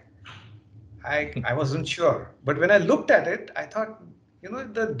JPEG? I wasn't sure. But when I looked at it, I thought,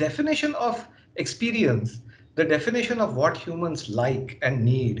 the definition of experience, the definition of what humans like and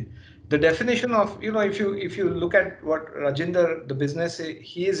need, the definition of, if you look at what Rajinder, the business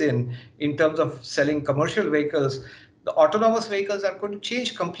he is in terms of selling commercial vehicles, the autonomous vehicles are going to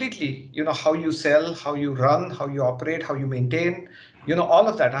change completely, how you sell, how you run, how you operate, how you maintain, all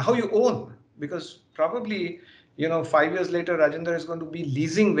of that, and how you own. Because probably, 5 years later, Rajinder is going to be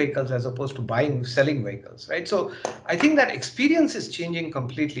leasing vehicles as opposed to selling vehicles, right? So I think that experience is changing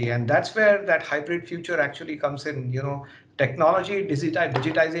completely. And that's where that hybrid future actually comes in, technology,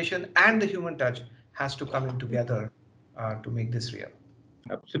 digitization, and the human touch has to come in together to make this real.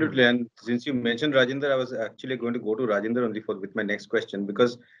 Absolutely. And since you mentioned Rajinder, I was actually going to go to Rajinder only with my next question,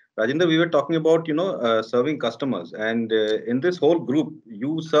 because Rajinder, we were talking about, serving customers, and in this whole group,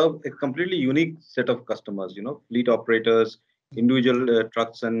 you serve a completely unique set of customers, fleet operators, individual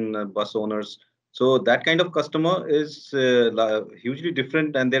trucks and bus owners. So that kind of customer is hugely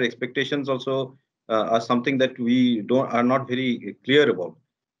different, and their expectations also are something that we are not very clear about.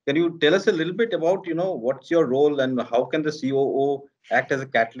 Can you tell us a little bit about, what's your role and how can the COO act as a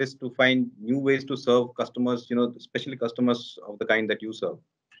catalyst to find new ways to serve customers, especially customers of the kind that you serve?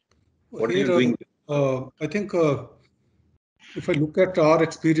 What are you doing? I think if I look at our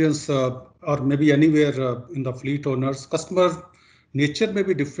experience, or maybe anywhere in the fleet owners, customer nature may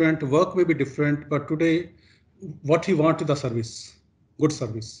be different, work may be different, but today what he wants is the service, good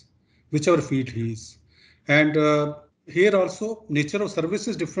service, whichever field he is. And here also nature of service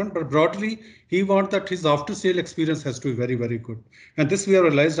is different, but broadly he wants that his after sale experience has to be very, very good. And this we have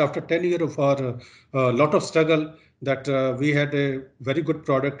realized after 10 years of our lot of struggle, that we had a very good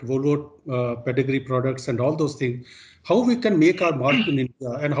product, Volvo pedigree products and all those things. How we can make our mark in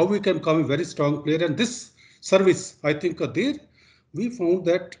India and how we can become a very strong player. And this service, I think there we found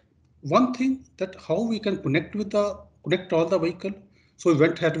that one thing, that how we can connect all the vehicle. So we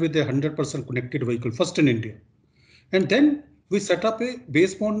went ahead with a 100% connected vehicle first in India. And then we set up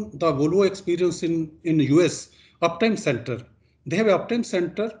based on the Volvo experience in US, uptime center. They have an uptime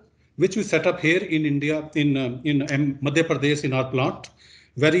center which we set up here in India, in Madhya Pradesh, in our plant,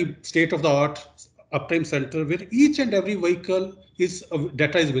 very state of the art uptime center where each and every vehicle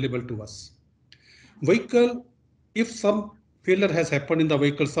data is available to us. Vehicle, if some failure has happened in the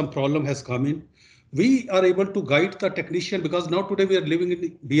vehicle, some problem has come in, we are able to guide the technician, because now today we are living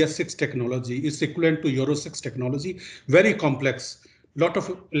in BS6 technology. It's equivalent to Euro 6 technology, very complex. Lot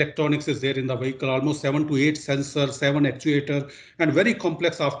of electronics is there in the vehicle, almost 7 to 8 sensors, 7 actuator, and very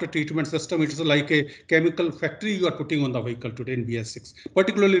complex after treatment system. It is like a chemical factory you are putting on the vehicle today in BS6,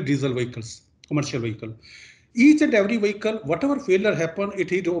 particularly diesel vehicles, commercial vehicle. Each and every vehicle, whatever failure happen, it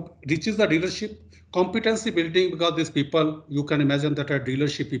reaches the dealership. Competency building, because these people, you can imagine that at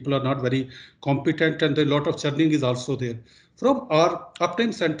dealership, people are not very competent, and a lot of churning is also there. From our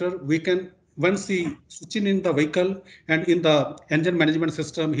uptime center, we can, once he switching in the vehicle and in the engine management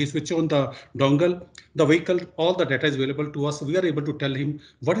system, he switch on the dongle, the vehicle, all the data is available to us. We are able to tell him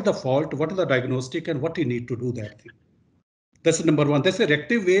what is the fault, what is the diagnostic, and what he need to do that thing. That's number one. That's a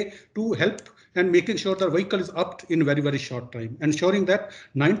reactive way to help and making sure the vehicle is up in very, very short time, ensuring that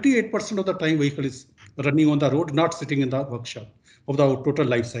 98% of the time vehicle is running on the road, not sitting in the workshop of the total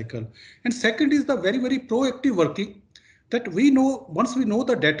life cycle. And second is the very, very proactive working, that we know, once we know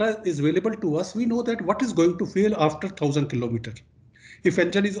the data is available to us, we know that what is going to fail after 1,000 kilometers. If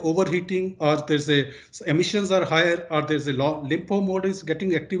engine is overheating, or there's emissions are higher, or there's a limpo mode is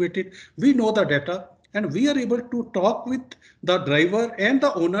getting activated, we know the data. And we are able to talk with the driver and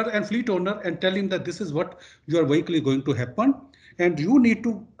the owner and fleet owner and tell him that this is what your vehicle is going to happen. And you need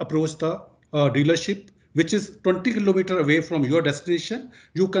to approach the dealership, which is 20 kilometers away from your destination.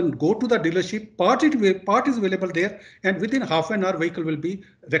 You can go to the dealership, part is available there, and within half an hour vehicle will be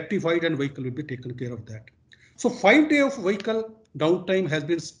rectified and vehicle will be taken care of that. So 5 days of vehicle downtime has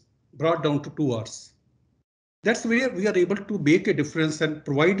been brought down to 2 hours. That's where we are able to make a difference and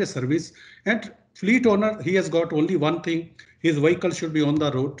provide a service. And fleet owner, he has got only one thing. His vehicle should be on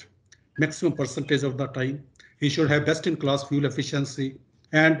the road maximum percentage of the time. He should have best in class fuel efficiency,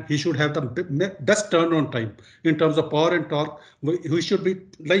 and he should have the best turnaround time in terms of power and torque. We should be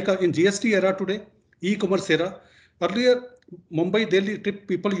like in GST era today, e-commerce era. Earlier, Mumbai Delhi trip,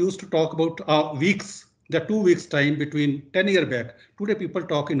 people used to talk about weeks, the 2 weeks time between 10 years back. Today, people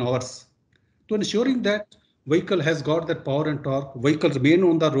talk in hours. To ensuring that vehicle has got that power and torque, vehicles remain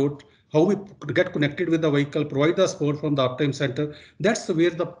on the road, how we get connected with the vehicle, provide the support from the uptime center. That's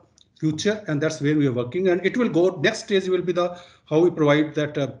where the future, and that's where we are working. And it will go, next stage will be the how we provide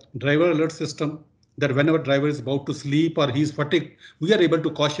that driver alert system, that whenever driver is about to sleep or he's fatigued, we are able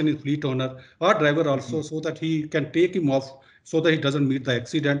to caution his fleet owner or driver also, so that he can take him off, so that he doesn't meet the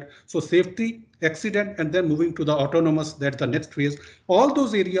accident. So safety, accident, and then moving to the autonomous, that's the next phase. All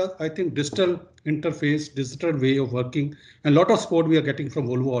those areas, I think digital interface, digital way of working, and a lot of support we are getting from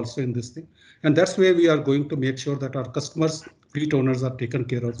Volvo also in this thing. And that's where we are going to make sure that our customers, fleet owners are taken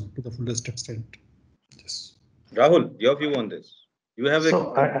care of to the fullest extent. Yes. Rahul, your view on this? You have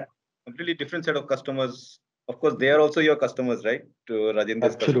a completely different set of customers. Of course, they are also your customers, right? To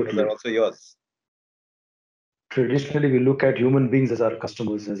Rajendra's customers are also yours. traditionally we look at human beings as our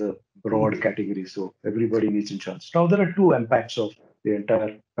customers as a broad category. So everybody needs insurance. Now there are two impacts of the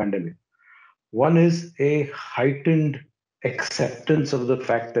entire pandemic. One is a heightened acceptance of the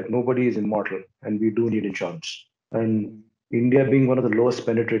fact that nobody is immortal and we do need insurance. And India being one of the lowest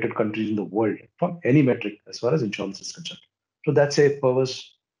penetrated countries in the world from any metric as far as insurance is concerned. So that's a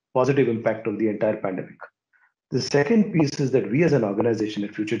positive impact of the entire pandemic. The second piece is that we as an organization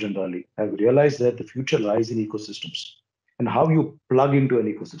at Future Generali have realized that the future lies in ecosystems and how you plug into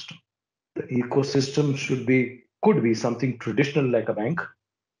an ecosystem. The ecosystem could be something traditional like a bank,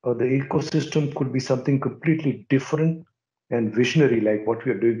 or the ecosystem could be something completely different and visionary like what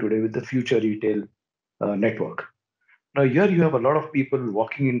we are doing today with the future retail network. Now here you have a lot of people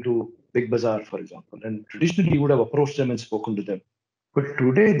walking into Big Bazaar, for example, and traditionally you would have approached them and spoken to them. But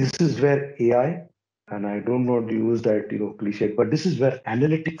today this is where AI, and I don't want to use that cliche, but this is where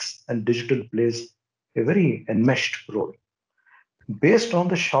analytics and digital plays a very enmeshed role. Based on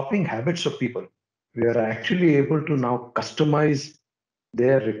the shopping habits of people, we are actually able to now customize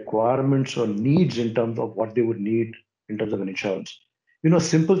their requirements or needs in terms of what they would need in terms of an insurance.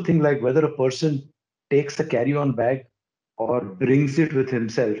 Simple thing like whether a person takes a carry-on bag or brings it with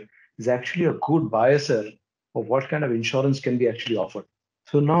himself is actually a good biaser of what kind of insurance can be actually offered.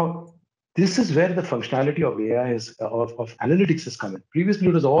 So now this is where the functionality of AI of analytics is coming. Previously,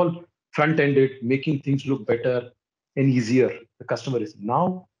 it was all front-ended, making things look better and easier. The customer is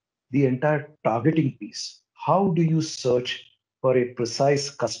now the entire targeting piece. How do you search for a precise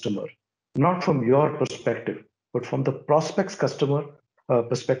customer, not from your perspective, but from the prospect's customer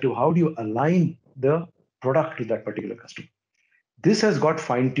perspective? How do you align the product to that particular customer? This has got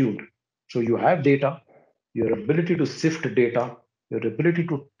fine-tuned. So you have data, your ability to sift data, your ability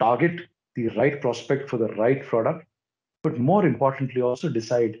to target the right prospect for the right product, but more importantly, also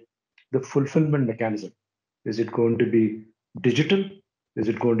decide the fulfillment mechanism. Is it going to be digital? Is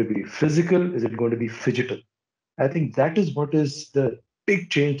it going to be physical? Is it going to be phygital? I think that is what is the big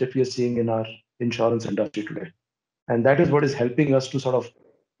change that we are seeing in our insurance industry today. And that is what is helping us to sort of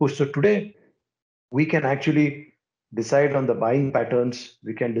push. So today, we can actually decide on the buying patterns.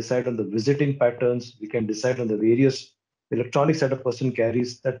 We can decide on the visiting patterns. We can decide on the various electronics that a person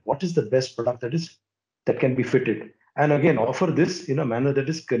carries, that what is the best product that can be fitted. And again, offer this in a manner that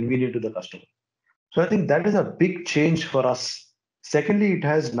is convenient to the customer. So I think that is a big change for us. Secondly, it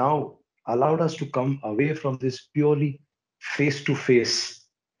has now allowed us to come away from this purely face-to-face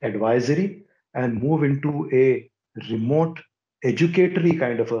advisory and move into a remote educatory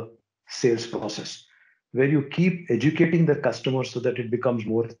kind of a sales process where you keep educating the customer so that it becomes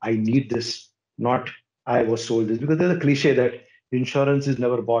more, I need this, not I was sold this. Because there's a cliche that insurance is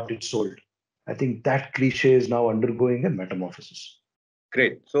never bought, it's sold. I think that cliche is now undergoing a metamorphosis.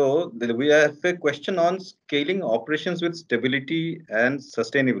 Great. So we have a question on scaling operations with stability and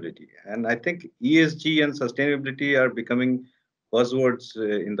sustainability. And I think ESG and sustainability are becoming buzzwords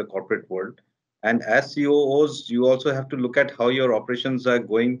in the corporate world. And as COOs, you also have to look at how your operations are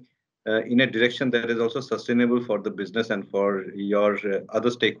going in a direction that is also sustainable for the business and for your other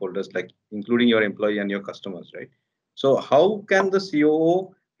stakeholders, like including your employee and your customers, right? So how can the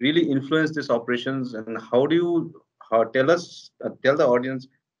COO really influence these operations, and how do you tell the audience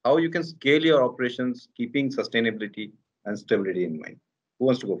how you can scale your operations keeping sustainability and stability in mind? Who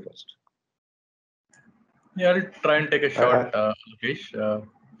wants to go first? Yeah, I'll try and take a shot, Alokesh.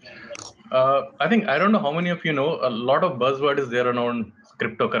 I don't know how many of you know, a lot of buzzword is there around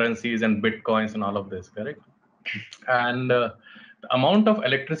cryptocurrencies and bitcoins and all of this, correct? And the amount of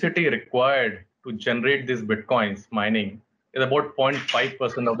electricity required to generate these bitcoins mining is about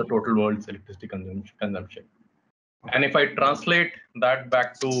 0.5% of the total world's electricity consumption. And if I translate that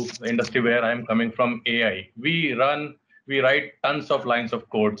back to the industry where I'm coming from, AI, we write tons of lines of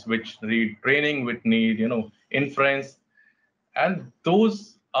codes which need training, which need inference, and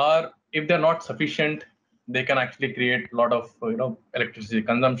those are, if they're not sufficient, they can actually create a lot of electricity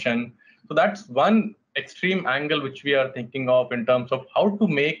consumption. So that's one extreme angle which we are thinking of in terms of how to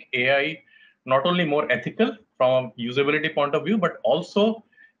make AI not only more ethical from a usability point of view, but also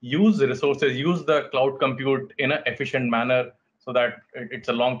use the resources, use the cloud compute in an efficient manner, so that it's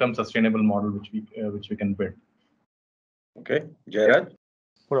a long-term sustainable model which we can build. Okay, Jayaraj?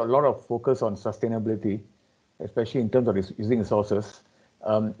 Put a lot of focus on sustainability, especially in terms of using resources,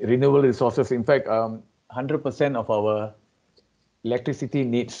 renewable resources. In fact, 100% of our electricity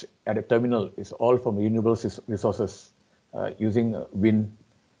needs at a terminal is all from renewable resources using wind,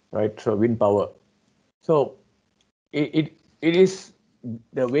 right? So wind power. So it is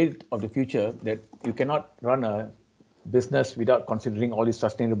the way of the future, that you cannot run a business without considering all these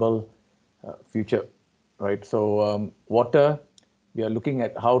sustainable future right? So water, we are looking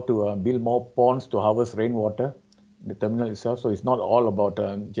at how to build more ponds to harvest rainwater in the terminal itself. So it's not all about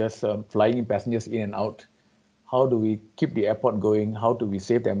just flying passengers in and out. How do we keep the airport going? How do we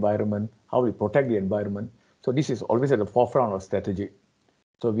save the environment? How do we protect the environment? So this is always at the forefront of strategy.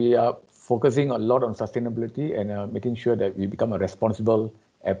 So we are focusing a lot on sustainability and making sure that we become a responsible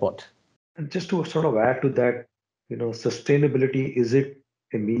airport. And just to sort of add to that, sustainability, is it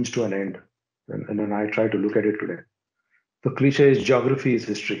a means to an end? And then I try to look at it today. The cliche is geography is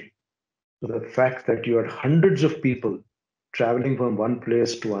history. So the fact that you had hundreds of people traveling from one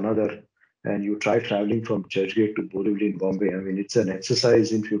place to another, and you try traveling from Churchgate to Borivali in Bombay, I mean, it's an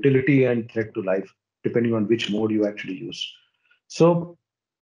exercise in futility and threat to life, depending on which mode you actually use. So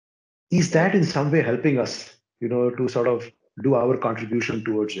is that in some way helping us, to sort of do our contribution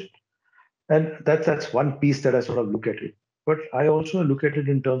towards it? And that's one piece that I sort of look at it. But I also look at it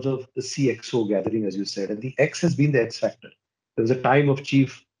in terms of the CXO gathering, as you said, and the X has been the X factor. There was a time of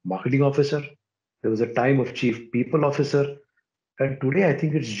chief marketing officer. There was a time of chief people officer. And today, I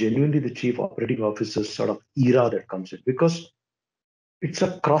think it's genuinely the chief operating officer sort of era that comes in, because it's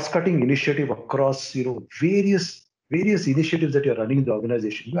a cross-cutting initiative across, various initiatives that you're running in the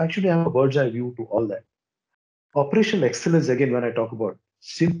organization. You actually have a bird's eye view to all that. Operational excellence, again, when I talk about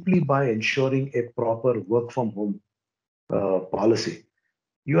simply by ensuring a proper work from home policy,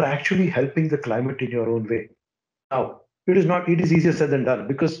 you're actually helping the climate in your own way. Now, it is easier said than done,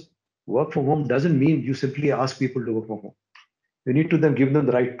 because work from home doesn't mean you simply ask people to work from home. You need to then give them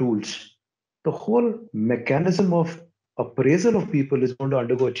the right tools. The whole mechanism of appraisal of people is going to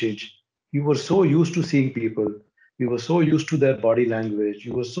undergo a change. You were so used to seeing people. You were so used to their body language.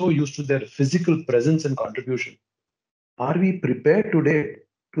 You were so used to their physical presence and contribution. Are we prepared today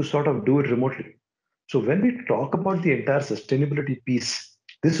to sort of do it remotely? So when we talk about the entire sustainability piece,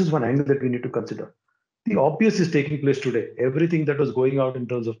 this is one angle that we need to consider. The obvious is taking place today. Everything that was going out in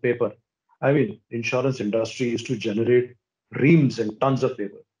terms of paper. I mean, insurance industry used to generate reams and tons of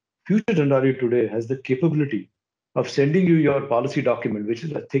paper. Future Generali today has the capability of sending you your policy document, which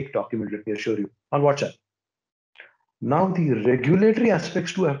is a thick document, let me assure you, on WhatsApp. Now the regulatory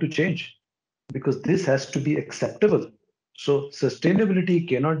aspects too have to change, because this has to be acceptable. So sustainability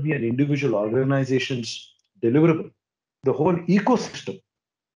cannot be an individual organization's deliverable. The whole ecosystem,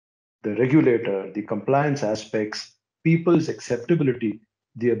 the regulator, the compliance aspects, people's acceptability,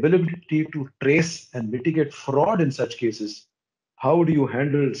 the ability to trace and mitigate fraud in such cases. How do you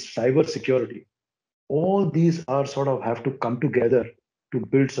handle cyber security? All these are sort of have to come together to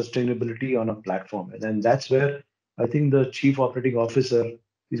build sustainability on a platform. And then that's where I think the chief operating officer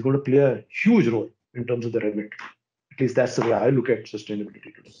is going to play a huge role in terms of the remit. At least that's the way I look at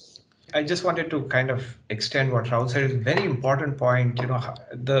sustainability today. I just wanted to kind of extend what Rahul said. Is a very important point.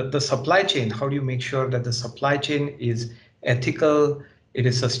 The supply chain. How do you make sure that the supply chain is ethical? It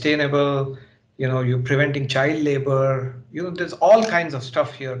is sustainable. You're preventing child labor. There's all kinds of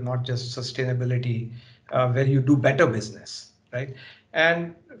stuff here, not just sustainability, where you do better business, right?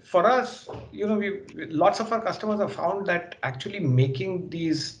 And for us, lots of our customers have found that actually making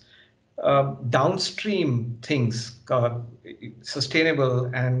these downstream things sustainable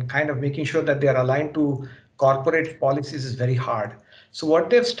and kind of making sure that they are aligned to corporate policies is very hard. So what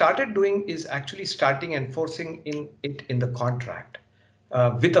they've started doing is actually starting enforcing it in the contract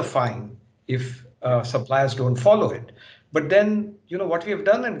with a fine if suppliers don't follow it. But then, what we have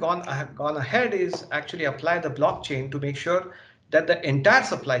done and gone ahead is actually apply the blockchain to make sure that the entire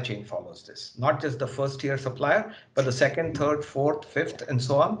supply chain follows this, not just the first tier supplier, but the second, third, fourth, fifth, and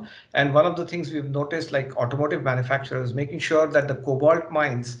so on. And one of the things we've noticed, like automotive manufacturers, making sure that the cobalt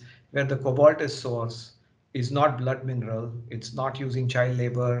mines, where the cobalt is sourced, is not blood mineral, it's not using child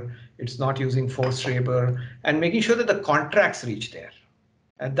labor, it's not using forced labor, and making sure that the contracts reach there.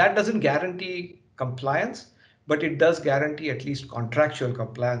 And that doesn't guarantee compliance, but it does guarantee at least contractual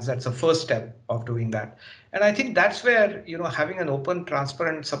compliance. That's the first step of doing that. And I think that's where, having an open,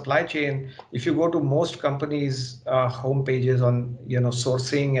 transparent supply chain, if you go to most companies' home pages on,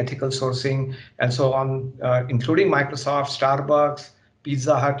 sourcing, ethical sourcing, and so on, including Microsoft, Starbucks,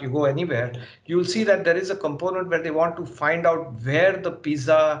 Pizza Hut, you go anywhere, you'll see that there is a component where they want to find out where the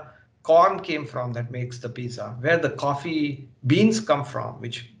pizza corn came from that makes the pizza, where the coffee beans come from,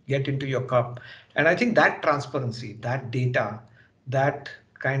 which get into your cup. And I think that transparency, that data, that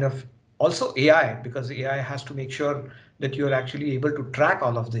kind of also AI, because AI has to make sure that you're actually able to track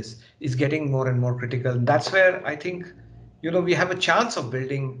all of this, is getting more and more critical. And that's where I think, we have a chance of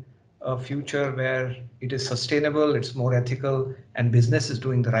building a future where it is sustainable, it's more ethical, and business is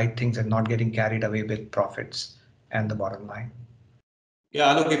doing the right things and not getting carried away with profits and the bottom line.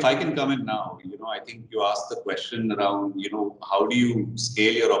 Yeah, look, if I can come in now, I think you asked the question around, how do you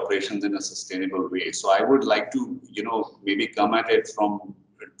scale your operations in a sustainable way? So I would like to, maybe come at it from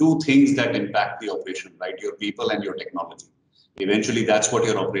two things that impact the operation, right? Your people and your technology. Eventually, that's what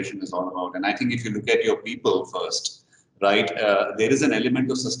your operation is all about. And I think if you look at your people first, right, there is an element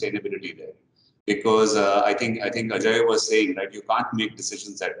of sustainability there. Because I think Ajoy was saying, right, you can't make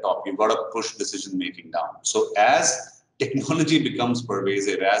decisions at top. You've got to push decision making down. So as technology becomes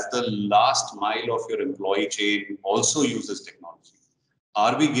pervasive, as the last mile of your employee chain also uses technology,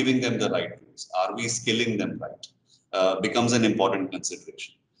 are we giving them the right tools? Are we skilling them right? Becomes an important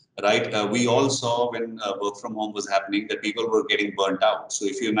consideration, right? We all saw when work from home was happening that people were getting burnt out. So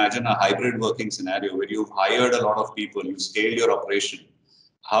if you imagine a hybrid working scenario where you've hired a lot of people, you scale your operation,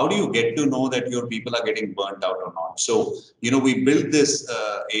 how do you get to know that your people are getting burnt out or not? So, we built this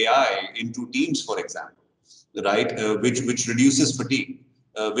AI into Teams, for example, right, which reduces fatigue,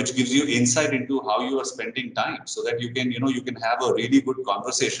 which gives you insight into how you are spending time, so that you can have a really good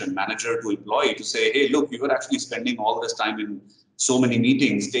conversation, manager to employee, to say, hey, look, you are actually spending all this time in so many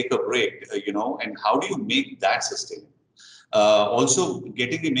meetings, take a break, and how do you make that sustainable? Also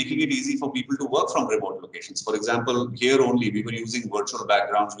making it easy for people to work from remote locations. For example, here only we were using virtual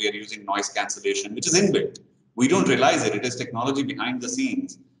backgrounds, we are using noise cancellation, which is inbuilt. We don't realize it. It is technology behind the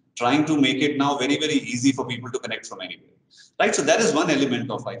scenes, trying to make it now very, very easy for people to connect from anywhere. Right. So that is one element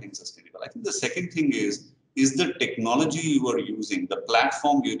of, I think, sustainable. I think the second thing is the technology you are using, the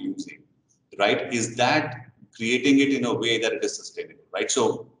platform you're using, right? Is that creating it in a way that it is sustainable, right?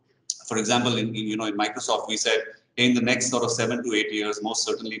 So, for example, in Microsoft, we said, in the next sort of 7 to 8 years, most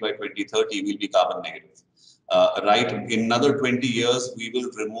certainly by 2030, we'll be carbon negative. Right? In another 20 years, we will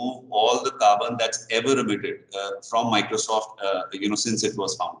remove all the carbon that's ever emitted from Microsoft, since it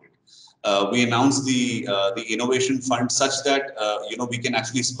was founded. We announced the innovation fund such that, we can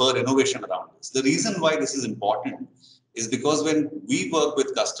actually spur innovation around this. The reason why this is important is because when we work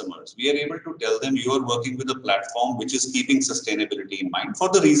with customers, we are able to tell them you are working with a platform which is keeping sustainability in mind, for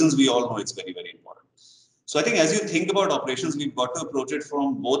the reasons we all know it's very, very important. So I think as you think about operations, we've got to approach it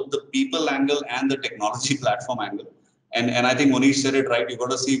from both the people angle and the technology platform angle. And I think Monish said it right. You've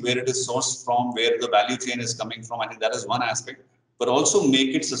got to see where it is sourced from, where the value chain is coming from. I think that is one aspect, but also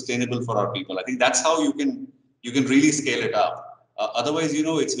make it sustainable for our people. I think that's how you can really scale it up. Otherwise,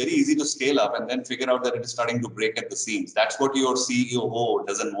 it's very easy to scale up and then figure out that it is starting to break at the seams. That's what your CEO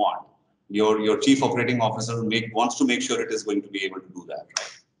doesn't want. Your chief operating officer wants to make sure it is going to be able to do that.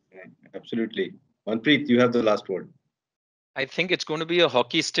 Right? Absolutely. Manpreet, you have the last word. I think it's going to be a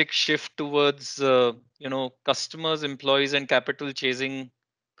hockey stick shift towards, customers, employees, and capital chasing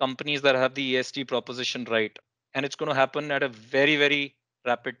companies that have the ESG proposition right. And it's going to happen at a very, very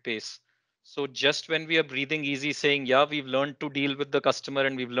rapid pace. So just when we are breathing easy saying, yeah, we've learned to deal with the customer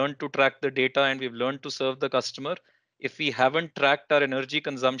and we've learned to track the data and we've learned to serve the customer, if we haven't tracked our energy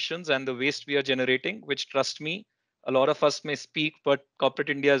consumptions and the waste we are generating, which, trust me, a lot of us may speak, but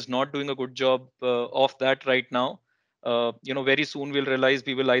corporate India is not doing a good job of that right now. Very soon we'll realize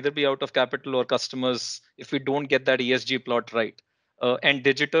we will either be out of capital or customers if we don't get that ESG plot right. And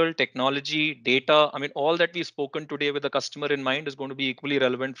digital technology, data, I mean, all that we've spoken today with the customer in mind is going to be equally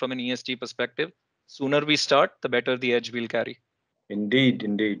relevant from an ESG perspective. Sooner we start, the better the edge we'll carry. Indeed,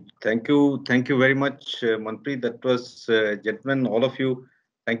 indeed. Thank you very much, Manpreet. That was, gentlemen, all of you.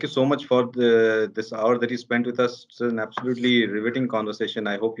 Thank you so much for this hour that you spent with us. It's an absolutely riveting conversation.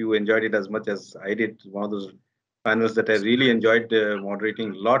 I hope you enjoyed it as much as I did. One of those panels that I really enjoyed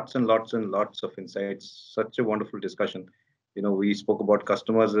moderating. Lots and lots and lots of insights. Such a wonderful discussion. We spoke about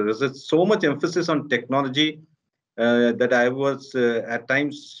customers. There's so much emphasis on technology that I was at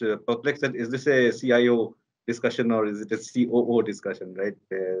times perplexed that is this a CIO discussion or is it a COO discussion, right?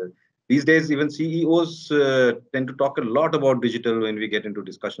 These days, even CEOs tend to talk a lot about digital when we get into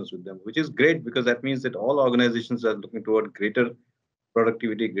discussions with them, which is great because that means that all organizations are looking toward greater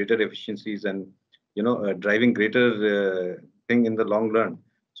productivity, greater efficiencies, and driving greater thing in the long run.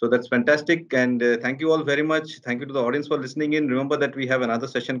 So that's fantastic. And thank you all very much. Thank you to the audience for listening in. Remember that we have another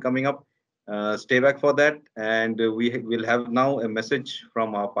session coming up. Stay back for that. And we will have now a message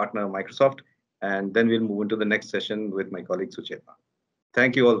from our partner, Microsoft. And then we'll move into the next session with my colleague, Suchetana.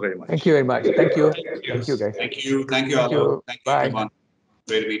 Thank you all very much. Thank you very much. Thank you. Thank you, guys. Thank you. Thank you, Thank you. Thank you, everyone.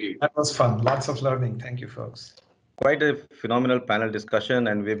 Great meeting. That was fun. Lots of learning. Thank you, folks. Quite a phenomenal panel discussion,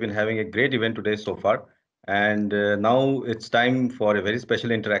 and we've been having a great event today so far. And now it's time for a very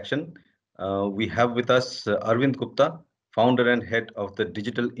special interaction. We have with us Arvind Gupta, founder and head of the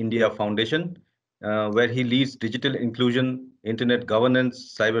Digital India Foundation, where he leads digital inclusion, internet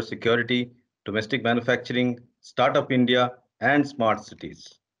governance, cybersecurity, domestic manufacturing, Startup India, and smart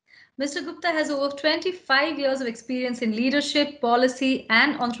cities. Mr. Gupta has over 25 years of experience in leadership, policy,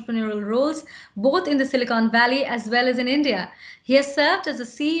 and entrepreneurial roles, both in the Silicon Valley as well as in India. He has served as the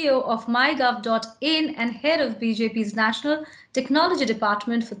CEO of MyGov.in and head of BJP's National Technology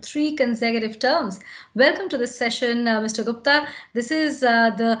Department for 3 consecutive terms. Welcome to this session, Mr. Gupta. This is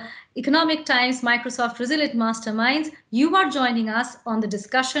the Economic Times Microsoft Resilient Masterminds. You are joining us on the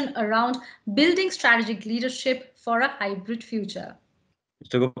discussion around building strategic leadership for a hybrid future.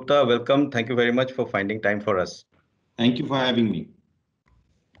 Mr. Gupta, welcome. Thank you very much for finding time for us. Thank you for having me.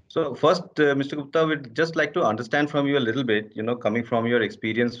 So first, Mr. Gupta, we'd just like to understand from you a little bit, coming from your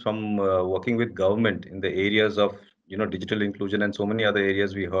experience from working with government in the areas of, digital inclusion and so many other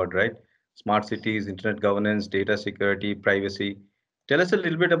areas we heard, right? Smart cities, internet governance, data security, privacy. Tell us a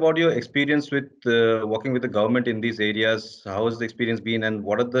little bit about your experience with working with the government in these areas. How has the experience been and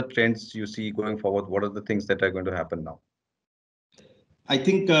what are the trends you see going forward? What are the things that are going to happen now? I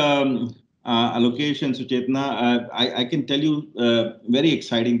think Alokesh and Suchetana, I can tell you very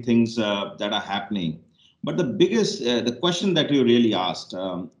exciting things that are happening. But the biggest, the question that you really asked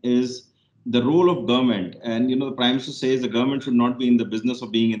is the role of government. And, the Prime Minister says the government should not be in the business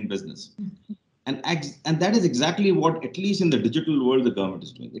of being in business. And that is exactly what, at least in the digital world, the government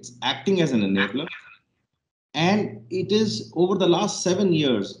is doing. It's acting as an enabler. And it is over the last 7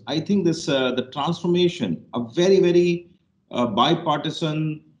 years, I think this the transformation, a very, very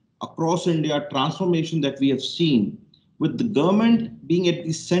bipartisan, across India transformation that we have seen, with the government being at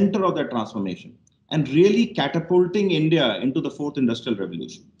the center of that transformation and really catapulting India into the 4th industrial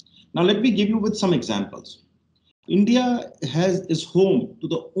revolution. Now, let me give you with some examples. India is home to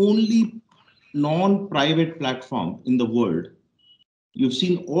the only non-private platform in the world. You've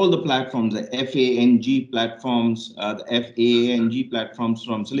seen all the platforms, the FANG platforms, the FAANG platforms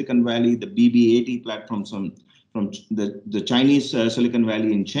from Silicon Valley, the BB80 platforms from the Chinese Silicon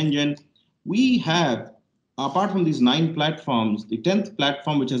Valley in Shenzhen. We have, apart from these 9 platforms, the 10th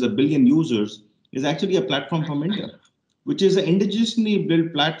platform, which has 1 billion users, is actually a platform from India, which is an indigenously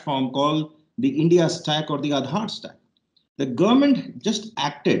built platform called the India Stack or the Aadhaar Stack. The government just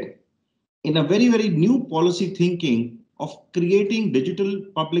acted in a very, very new policy thinking of creating digital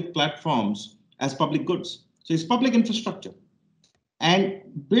public platforms as public goods. So it's public infrastructure. And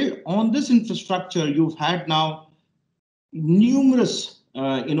built on this infrastructure, you've had now numerous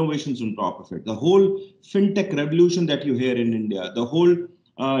innovations on top of it. The whole fintech revolution that you hear in India, the whole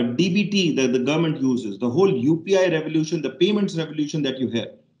DBT that the government uses, the whole UPI revolution, the payments revolution that you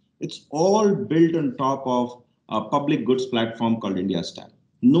hear, it's all built on top of a public goods platform called India Stack.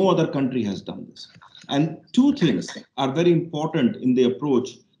 No other country has done this. And 2 things are very important in the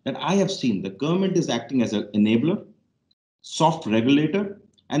approach that I have seen. The government is acting as an enabler, soft regulator,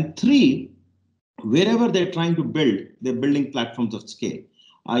 and 3, wherever they're trying to build, they're building platforms of scale.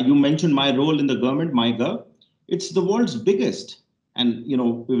 You mentioned my role in the government, MyGov. It's the world's biggest. And,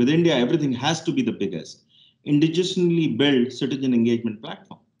 with India, everything has to be the biggest. Indigenously built citizen engagement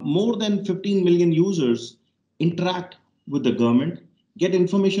platform. More than 15 million users interact with the government, get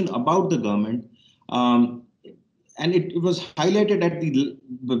information about the government. And it was highlighted at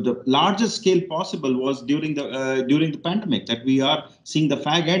the largest scale possible was during the pandemic, that we are seeing the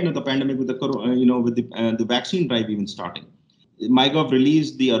fag end of the pandemic with the vaccine drive even starting. MyGov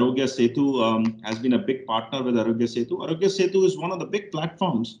released the Arogya Setu, has been a big partner with Arogya Setu. Arogya Setu is one of the big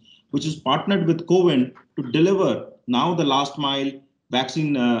platforms which is partnered with COWIN to deliver now the last mile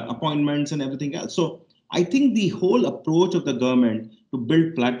vaccine appointments and everything else. So I think the whole approach of the government to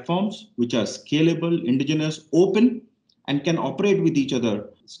build platforms which are scalable, indigenous, open, and can operate with each other,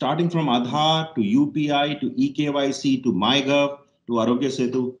 starting from Aadhaar to UPI to eKYC to MyGov to Arogya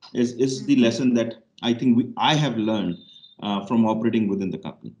Setu, is the lesson that I think I have learned from operating within the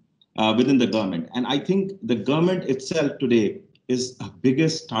company, within the government. And I think the government itself today is a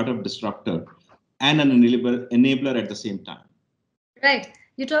biggest startup disruptor and an enabler at the same time. Right.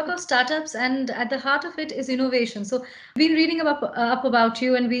 You talk of startups, and at the heart of it is innovation. So we've been reading up about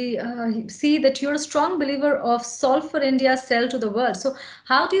you, and we see that you're a strong believer of solve for India, sell to the world. So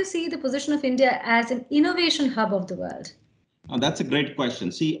how do you see the position of India as an innovation hub of the world? That's a great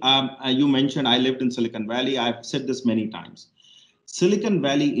question. See, you mentioned I lived in Silicon Valley. I've said this many times. Silicon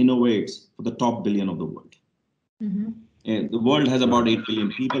Valley innovates for the top billion of the world. Mm-hmm. The world has about 8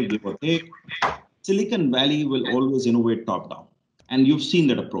 billion people, give or take. Silicon Valley will always innovate top down. And you've seen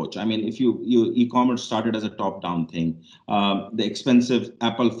that approach. I mean, if e-commerce started as a top-down thing, the expensive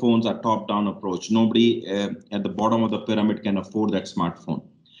Apple phones are top-down approach. Nobody at the bottom of the pyramid can afford that smartphone.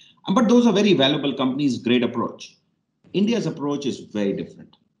 But those are very valuable companies, great approach. India's approach is very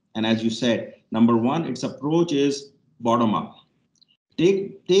different. And as you said, number one, its approach is bottom up.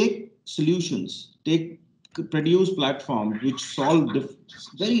 Take solutions, produce platforms which solve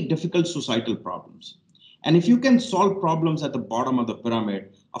very difficult societal problems. And if you can solve problems at the bottom of the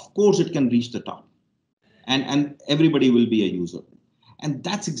pyramid, of course it can reach the top. And everybody will be a user. And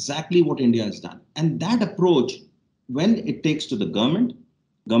that's exactly what India has done. And that approach, when it takes to the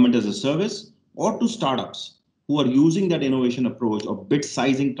government as a service, or to startups who are using that innovation approach of bit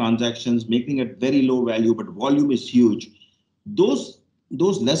sizing transactions, making it very low value, but volume is huge. Those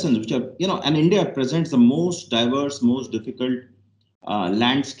lessons, which are, and India presents the most diverse, most difficult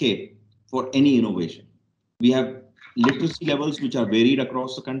landscape for any innovation. We have literacy levels which are varied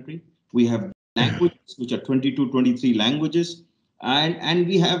across the country. We have languages which are 22, 23 languages. And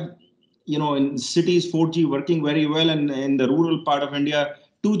we have, in cities, 4G working very well, and in the rural part of India,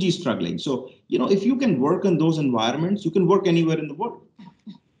 2G struggling. So, if you can work in those environments, you can work anywhere in the world,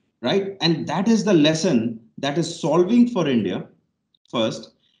 right? And that is the lesson that is solving for India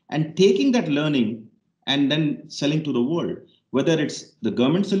first, and taking that learning and then selling to the world, whether it's the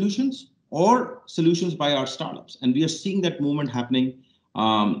government solutions or solutions by our startups. And we are seeing that movement happening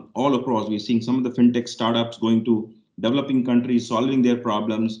all across. We're seeing some of the fintech startups going to developing countries, solving their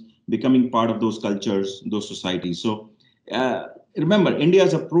problems, becoming part of those cultures, those societies. So remember,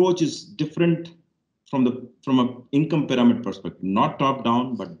 India's approach is different from an income pyramid perspective, not top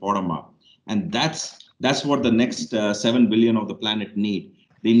down, but bottom up. And that's what the next 7 billion of the planet need.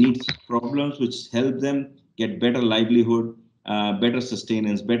 They need problems which help them get better livelihood, better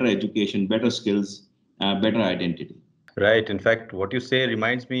sustenance, better education, better skills, better identity. Right. In fact, what you say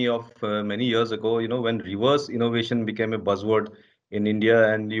reminds me of many years ago, when reverse innovation became a buzzword in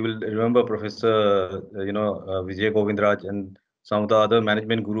India, and you will remember Professor, Vijay Govindraj and some of the other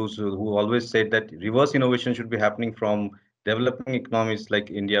management gurus who always said that reverse innovation should be happening from developing economies like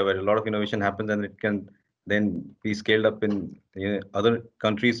India, where a lot of innovation happens and it can then be scaled up in other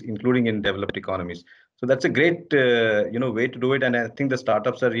countries, including in developed economies. So that's a great, way to do it. And I think the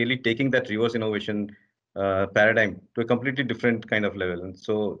startups are really taking that reverse innovation paradigm to a completely different kind of level. And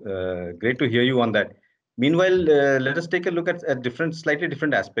so great to hear you on that. Meanwhile, let us take a look at a slightly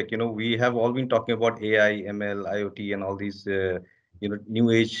different aspect. We have all been talking about AI, ML, IoT, and all these,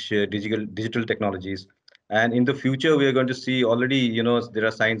 new age digital technologies. And in the future, we are going to see already, there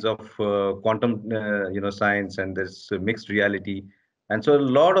are signs of quantum, science, and there's mixed reality. And so a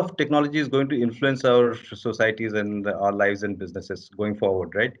lot of technology is going to influence our societies and our lives and businesses going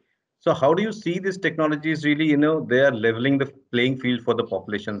forward, right? So how do you see these technologies really, they are leveling the playing field for the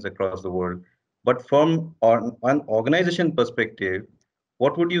populations across the world. But from an organization perspective,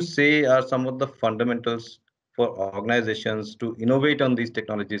 what would you say are some of the fundamentals for organizations to innovate on these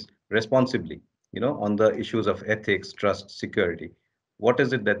technologies responsibly, on the issues of ethics, trust, security? What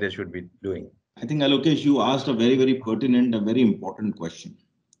is it that they should be doing? I think, Alokesh, you asked a very, very pertinent, a very important question.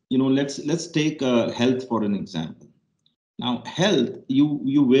 Let's take health for an example. Now, health,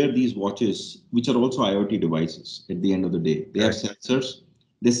 you wear these watches, which are also IoT devices at the end of the day. They have sensors.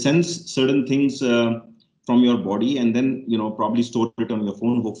 They sense certain things from your body, and then, probably store it on your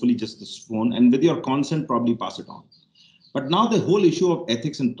phone, hopefully just this phone, and with your consent, probably pass it on. But now the whole issue of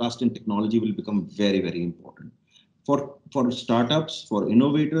ethics and trust in technology will become very, very important. For startups, for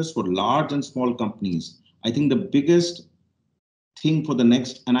innovators, for large and small companies, I think the biggest thing for the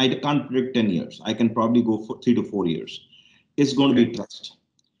next, and I can't predict 10 years, I can probably go for 3 to 4 years, is going to be trust.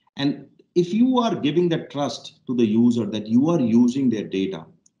 And if you are giving that trust to the user that you are using their data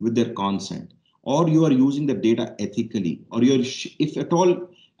with their consent, or you are using the data ethically, or if at all,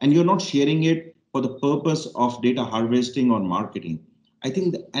 and you're not sharing it for the purpose of data harvesting or marketing, I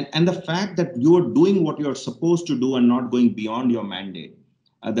think, and the fact that you are doing what you're supposed to do and not going beyond your mandate,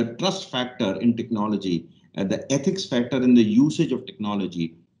 the trust factor in technology, the ethics factor in the usage of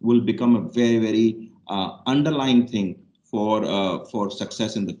technology will become a very, very underlying thing for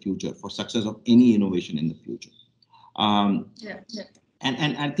success in the future, for success of any innovation in the future. And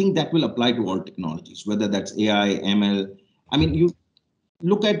I think that will apply to all technologies, whether that's AI, ML. I mean, you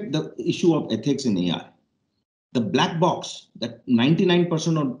look at the issue of ethics in AI. The black box that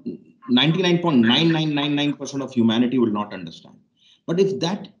 99% or 99.9999% of humanity will not understand. But if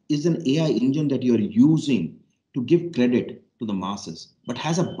that is an AI engine that you're using to give credit to the masses, but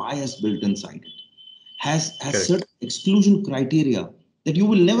has a bias built inside it, has certain exclusion criteria that you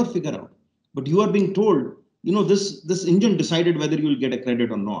will never figure out, but you are being told, this engine decided whether you will get a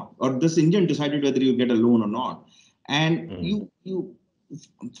credit or not, or this engine decided whether you get a loan or not. And you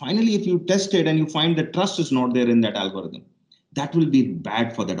finally, if you test it and you find that trust is not there in that algorithm, that will be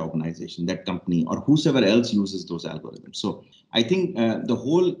bad for that organization, that company, or whosoever else uses those algorithms. So I think the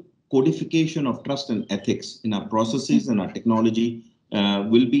whole codification of trust and ethics in our processes and our technology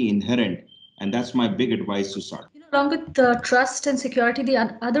will be inherent. And that's my big advice to start. Along with the trust and security,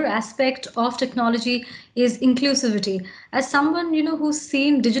 the other aspect of technology is inclusivity. As someone who's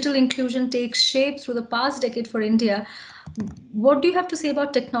seen digital inclusion take shape through the past decade for India, what do you have to say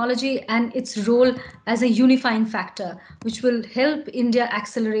about technology and its role as a unifying factor, which will help India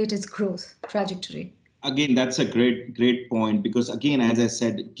accelerate its growth trajectory? Again, that's a great point, because again, as I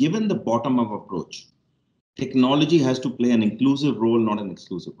said, given the bottom-up approach, technology has to play an inclusive role, not an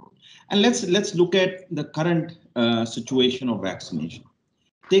exclusive role. And let's look at the current situation of vaccination.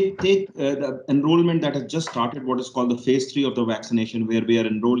 Take the enrollment that has just started, what is called the phase 3 of the vaccination, where we are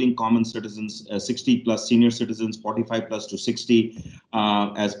enrolling common citizens, 60 plus senior citizens, 45 plus to 60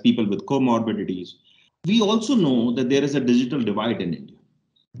 as people with comorbidities. We also know that there is a digital divide in India.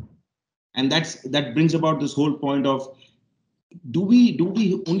 And that brings about this whole point of, do we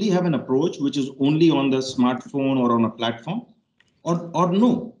only have an approach which is only on the smartphone or on a platform, or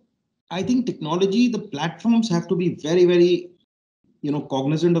no? I think technology, the platforms have to be very, very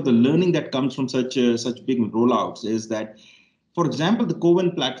cognizant of the learning that comes from such big rollouts. Is that, for example, the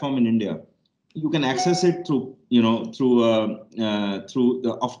COWIN platform in India, you can access it through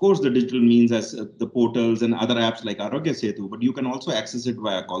of course the digital means as the portals and other apps like Arogya Setu, but you can also access it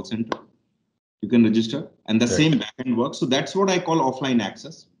via call center. You can register and the same backend works. So that's what I call offline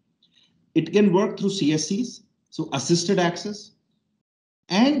access. It can work through CSCs, so assisted access.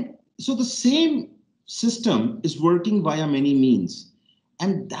 And so the same system is working via many means.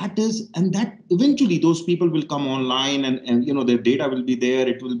 And that eventually those people will come online and their data will be there.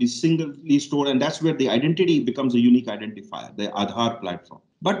 It will be singly stored. And that's where the identity becomes a unique identifier, the Aadhaar platform.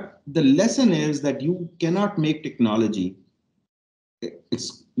 But the lesson is that you cannot make technology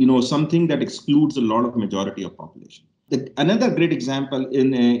something that excludes a lot of majority of population. Another great example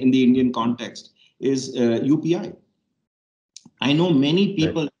in the Indian context is UPI. I know many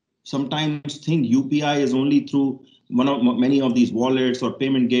people sometimes think UPI is only through many of these wallets or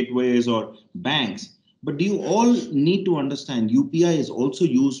payment gateways or banks. But do you all need to understand UPI is also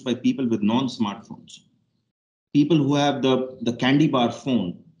used by people with non-smartphones, people who have the candy bar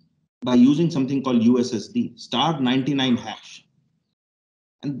phone, by using something called USSD, *99 hash.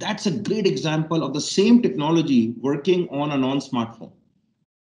 And that's a great example of the same technology working on a non-smartphone.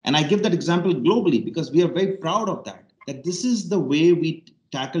 And I give that example globally because we are very proud of that this is the way we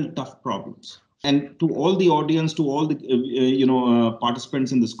tackle tough problems. And to all the audience, to all the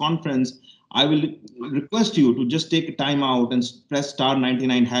participants in this conference, I will request you to just take a time out and press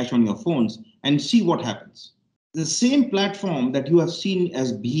 *99 hash on your phones and see what happens. The same platform that you have seen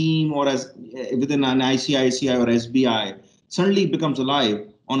as Beam or as within an ICICI or SBI suddenly becomes alive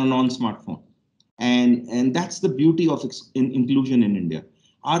on a non-smartphone. And that's the beauty of inclusion in India.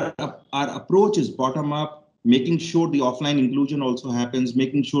 Our approach is bottom up, making sure the offline inclusion also happens,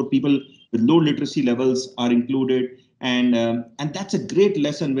 making sure people with low literacy levels are included. And that's a great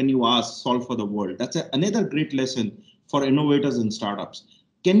lesson when you ask Solve for the World. That's another great lesson for innovators and startups.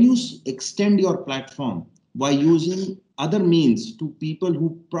 Can you extend your platform by using other means to people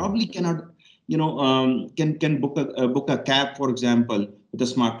who probably cannot, can book a cab, for example, with a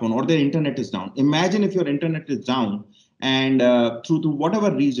smartphone, or their internet is down. Imagine if your internet is down and through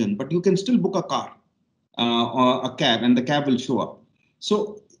whatever reason, but you can still book a car or a cab and the cab will show up.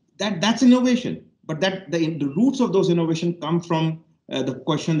 So that's innovation. But the roots of those innovation come from the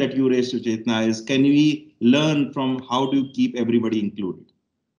question that you raised, Suchetana, is can we learn from how to keep everybody included?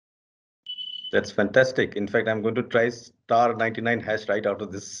 That's fantastic. In fact, I'm going to try *99 hash right after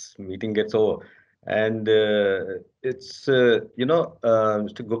this meeting gets over. And it's,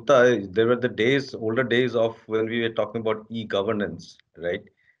 Mr. Gupta, there were the older days of when we were talking about e-governance, right?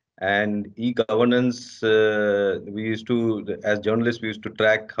 And e-governance, we used to, as journalists, we used to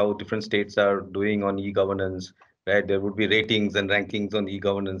track how different states are doing on e-governance, right? There would be ratings and rankings on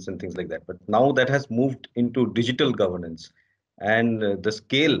e-governance and things like that. But now that has moved into digital governance, and the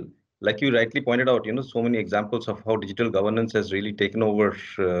scale, like you rightly pointed out, so many examples of how digital governance has really taken over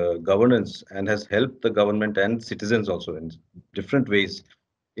governance and has helped the government and citizens also in different ways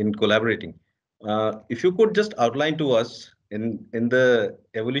in collaborating. If you could just outline to us in the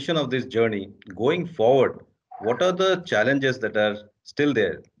evolution of this journey going forward, what are the challenges that are still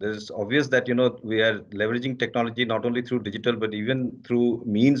there? There's obvious that, we are leveraging technology not only through digital, but even through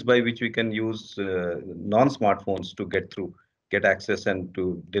means by which we can use non-smartphones to get access and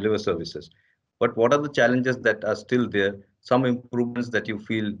to deliver services. But what are the challenges that are still there? Some improvements that you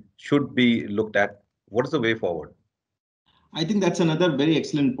feel should be looked at. What is the way forward? I think that's another very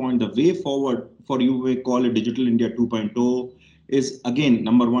excellent point. The way forward for you, we call it Digital India 2.0, is, again,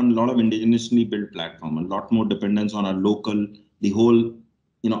 number one, a lot of indigenously built platform, a lot more dependence on our local, the whole,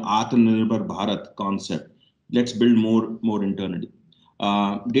 Atmanirbhar Bharat concept. Let's build more internally.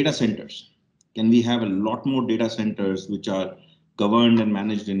 Data centers. Can we have a lot more data centers which are governed and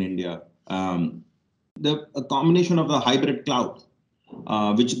managed in India? A combination of the hybrid cloud,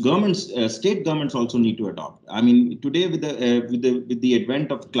 which governments, state governments also need to adopt. I mean, today with the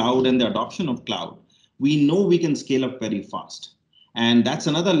advent of cloud and the adoption of cloud, we know we can scale up very fast. And that's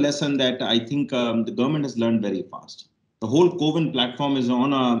another lesson that I think the government has learned very fast. The whole COVIN platform is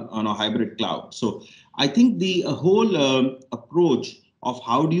on a hybrid cloud. So I think the whole approach of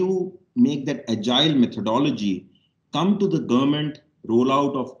how do you make that agile methodology come to the government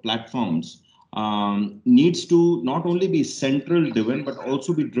rollout of platforms needs to not only be central driven, but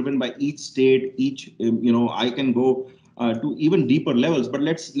also be driven by each state, I can go to even deeper levels, but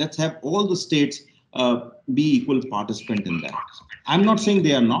let's have all the states be equal participant in that. I'm not saying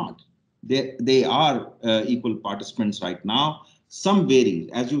they are not. They are equal participants right now. Some vary.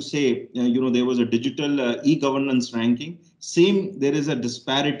 As you say, there was a digital e-governance ranking. Same, there is a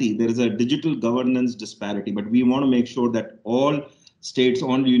disparity. There is a digital governance disparity, but we want to make sure that all states,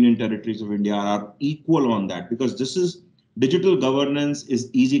 all union territories of India are equal on that, because this is digital governance is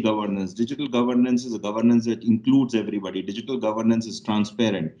easy governance. Digital governance is a governance that includes everybody. Digital governance is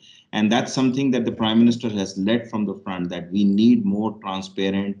transparent. And that's something that the Prime Minister has led from the front, that we need more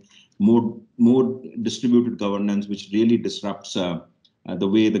transparent, more distributed governance, which really disrupts the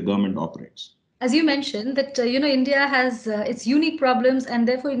way the government operates. As you mentioned that, India has its unique problems, and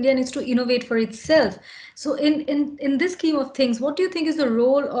therefore India needs to innovate for itself. So in this scheme of things, what do you think is the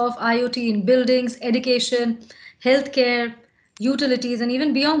role of IoT in buildings, education, healthcare, utilities, and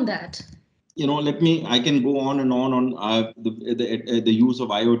even beyond that? I can go on and on the use of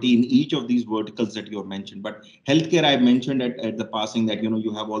IoT in each of these verticals that you have mentioned. But healthcare, I mentioned at the passing that,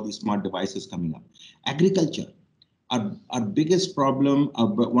 you have all these smart devices coming up. Agriculture, our biggest problem,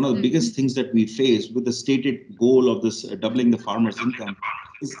 one of the biggest things that we face with the stated goal of this doubling the farmers' income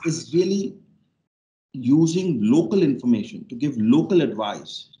is really using local information to give local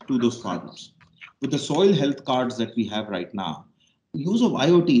advice to those farmers. With the soil health cards that we have right now, use of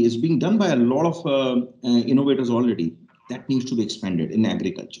IoT is being done by a lot of innovators already. That needs to be expanded in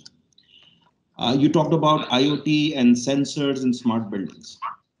agriculture. You talked about IoT and sensors and smart buildings.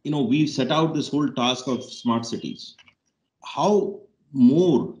 We've set out this whole task of smart cities. How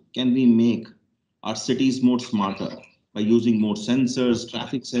more can we make our cities more smarter by using more sensors,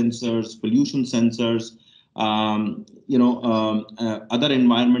 traffic sensors, pollution sensors, other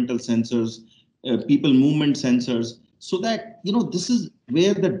environmental sensors, people movement sensors, so that, this is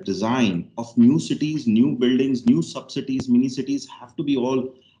where the design of new cities, new buildings, new sub-cities, mini cities have to be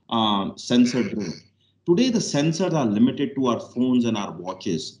all sensor driven. Today, the sensors are limited to our phones and our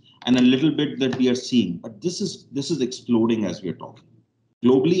watches and a little bit that we are seeing, but this is exploding as we are talking.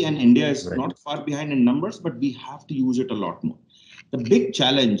 Globally, and India is not far behind in numbers, but we have to use it a lot more. The big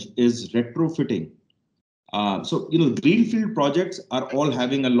challenge is retrofitting. Greenfield projects are all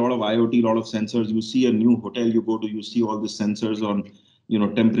having a lot of IoT, a lot of sensors. You see a new hotel you go to, you see all the sensors on,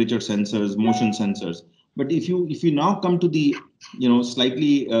 temperature sensors, motion sensors. But if you now come to the,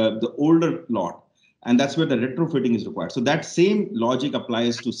 slightly the older lot, and that's where the retrofitting is required. So that same logic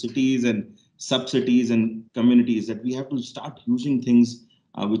applies to cities and sub-cities and communities, that we have to start using things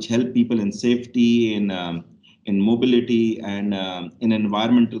which help people in safety, in mobility, and in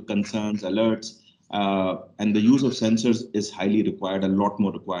environmental concerns, alerts. And the use of sensors is highly required, a lot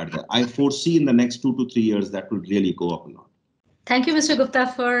more required. I foresee in the next 2 to 3 years that will really go up a lot. Thank you, Mr.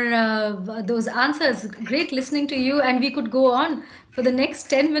 Gupta, for those answers. Great listening to you, and we could go on for the next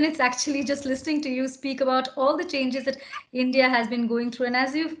 10 minutes actually just listening to you speak about all the changes that India has been going through. And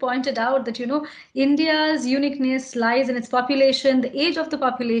as you've pointed out that, India's uniqueness lies in its population, the age of the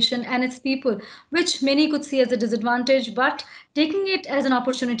population, and its people, which many could see as a disadvantage, but taking it as an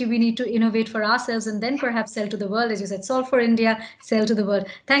opportunity, we need to innovate for ourselves and then perhaps sell to the world. As you said, solve for India, sell to the world.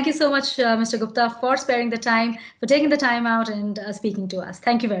 Thank you so much, Mr. Gupta, for sparing the time, for taking the time out and speaking to us.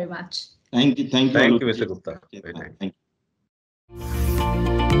 Thank you very much. Thank you. Thank you, Mr. Gupta. Thank you.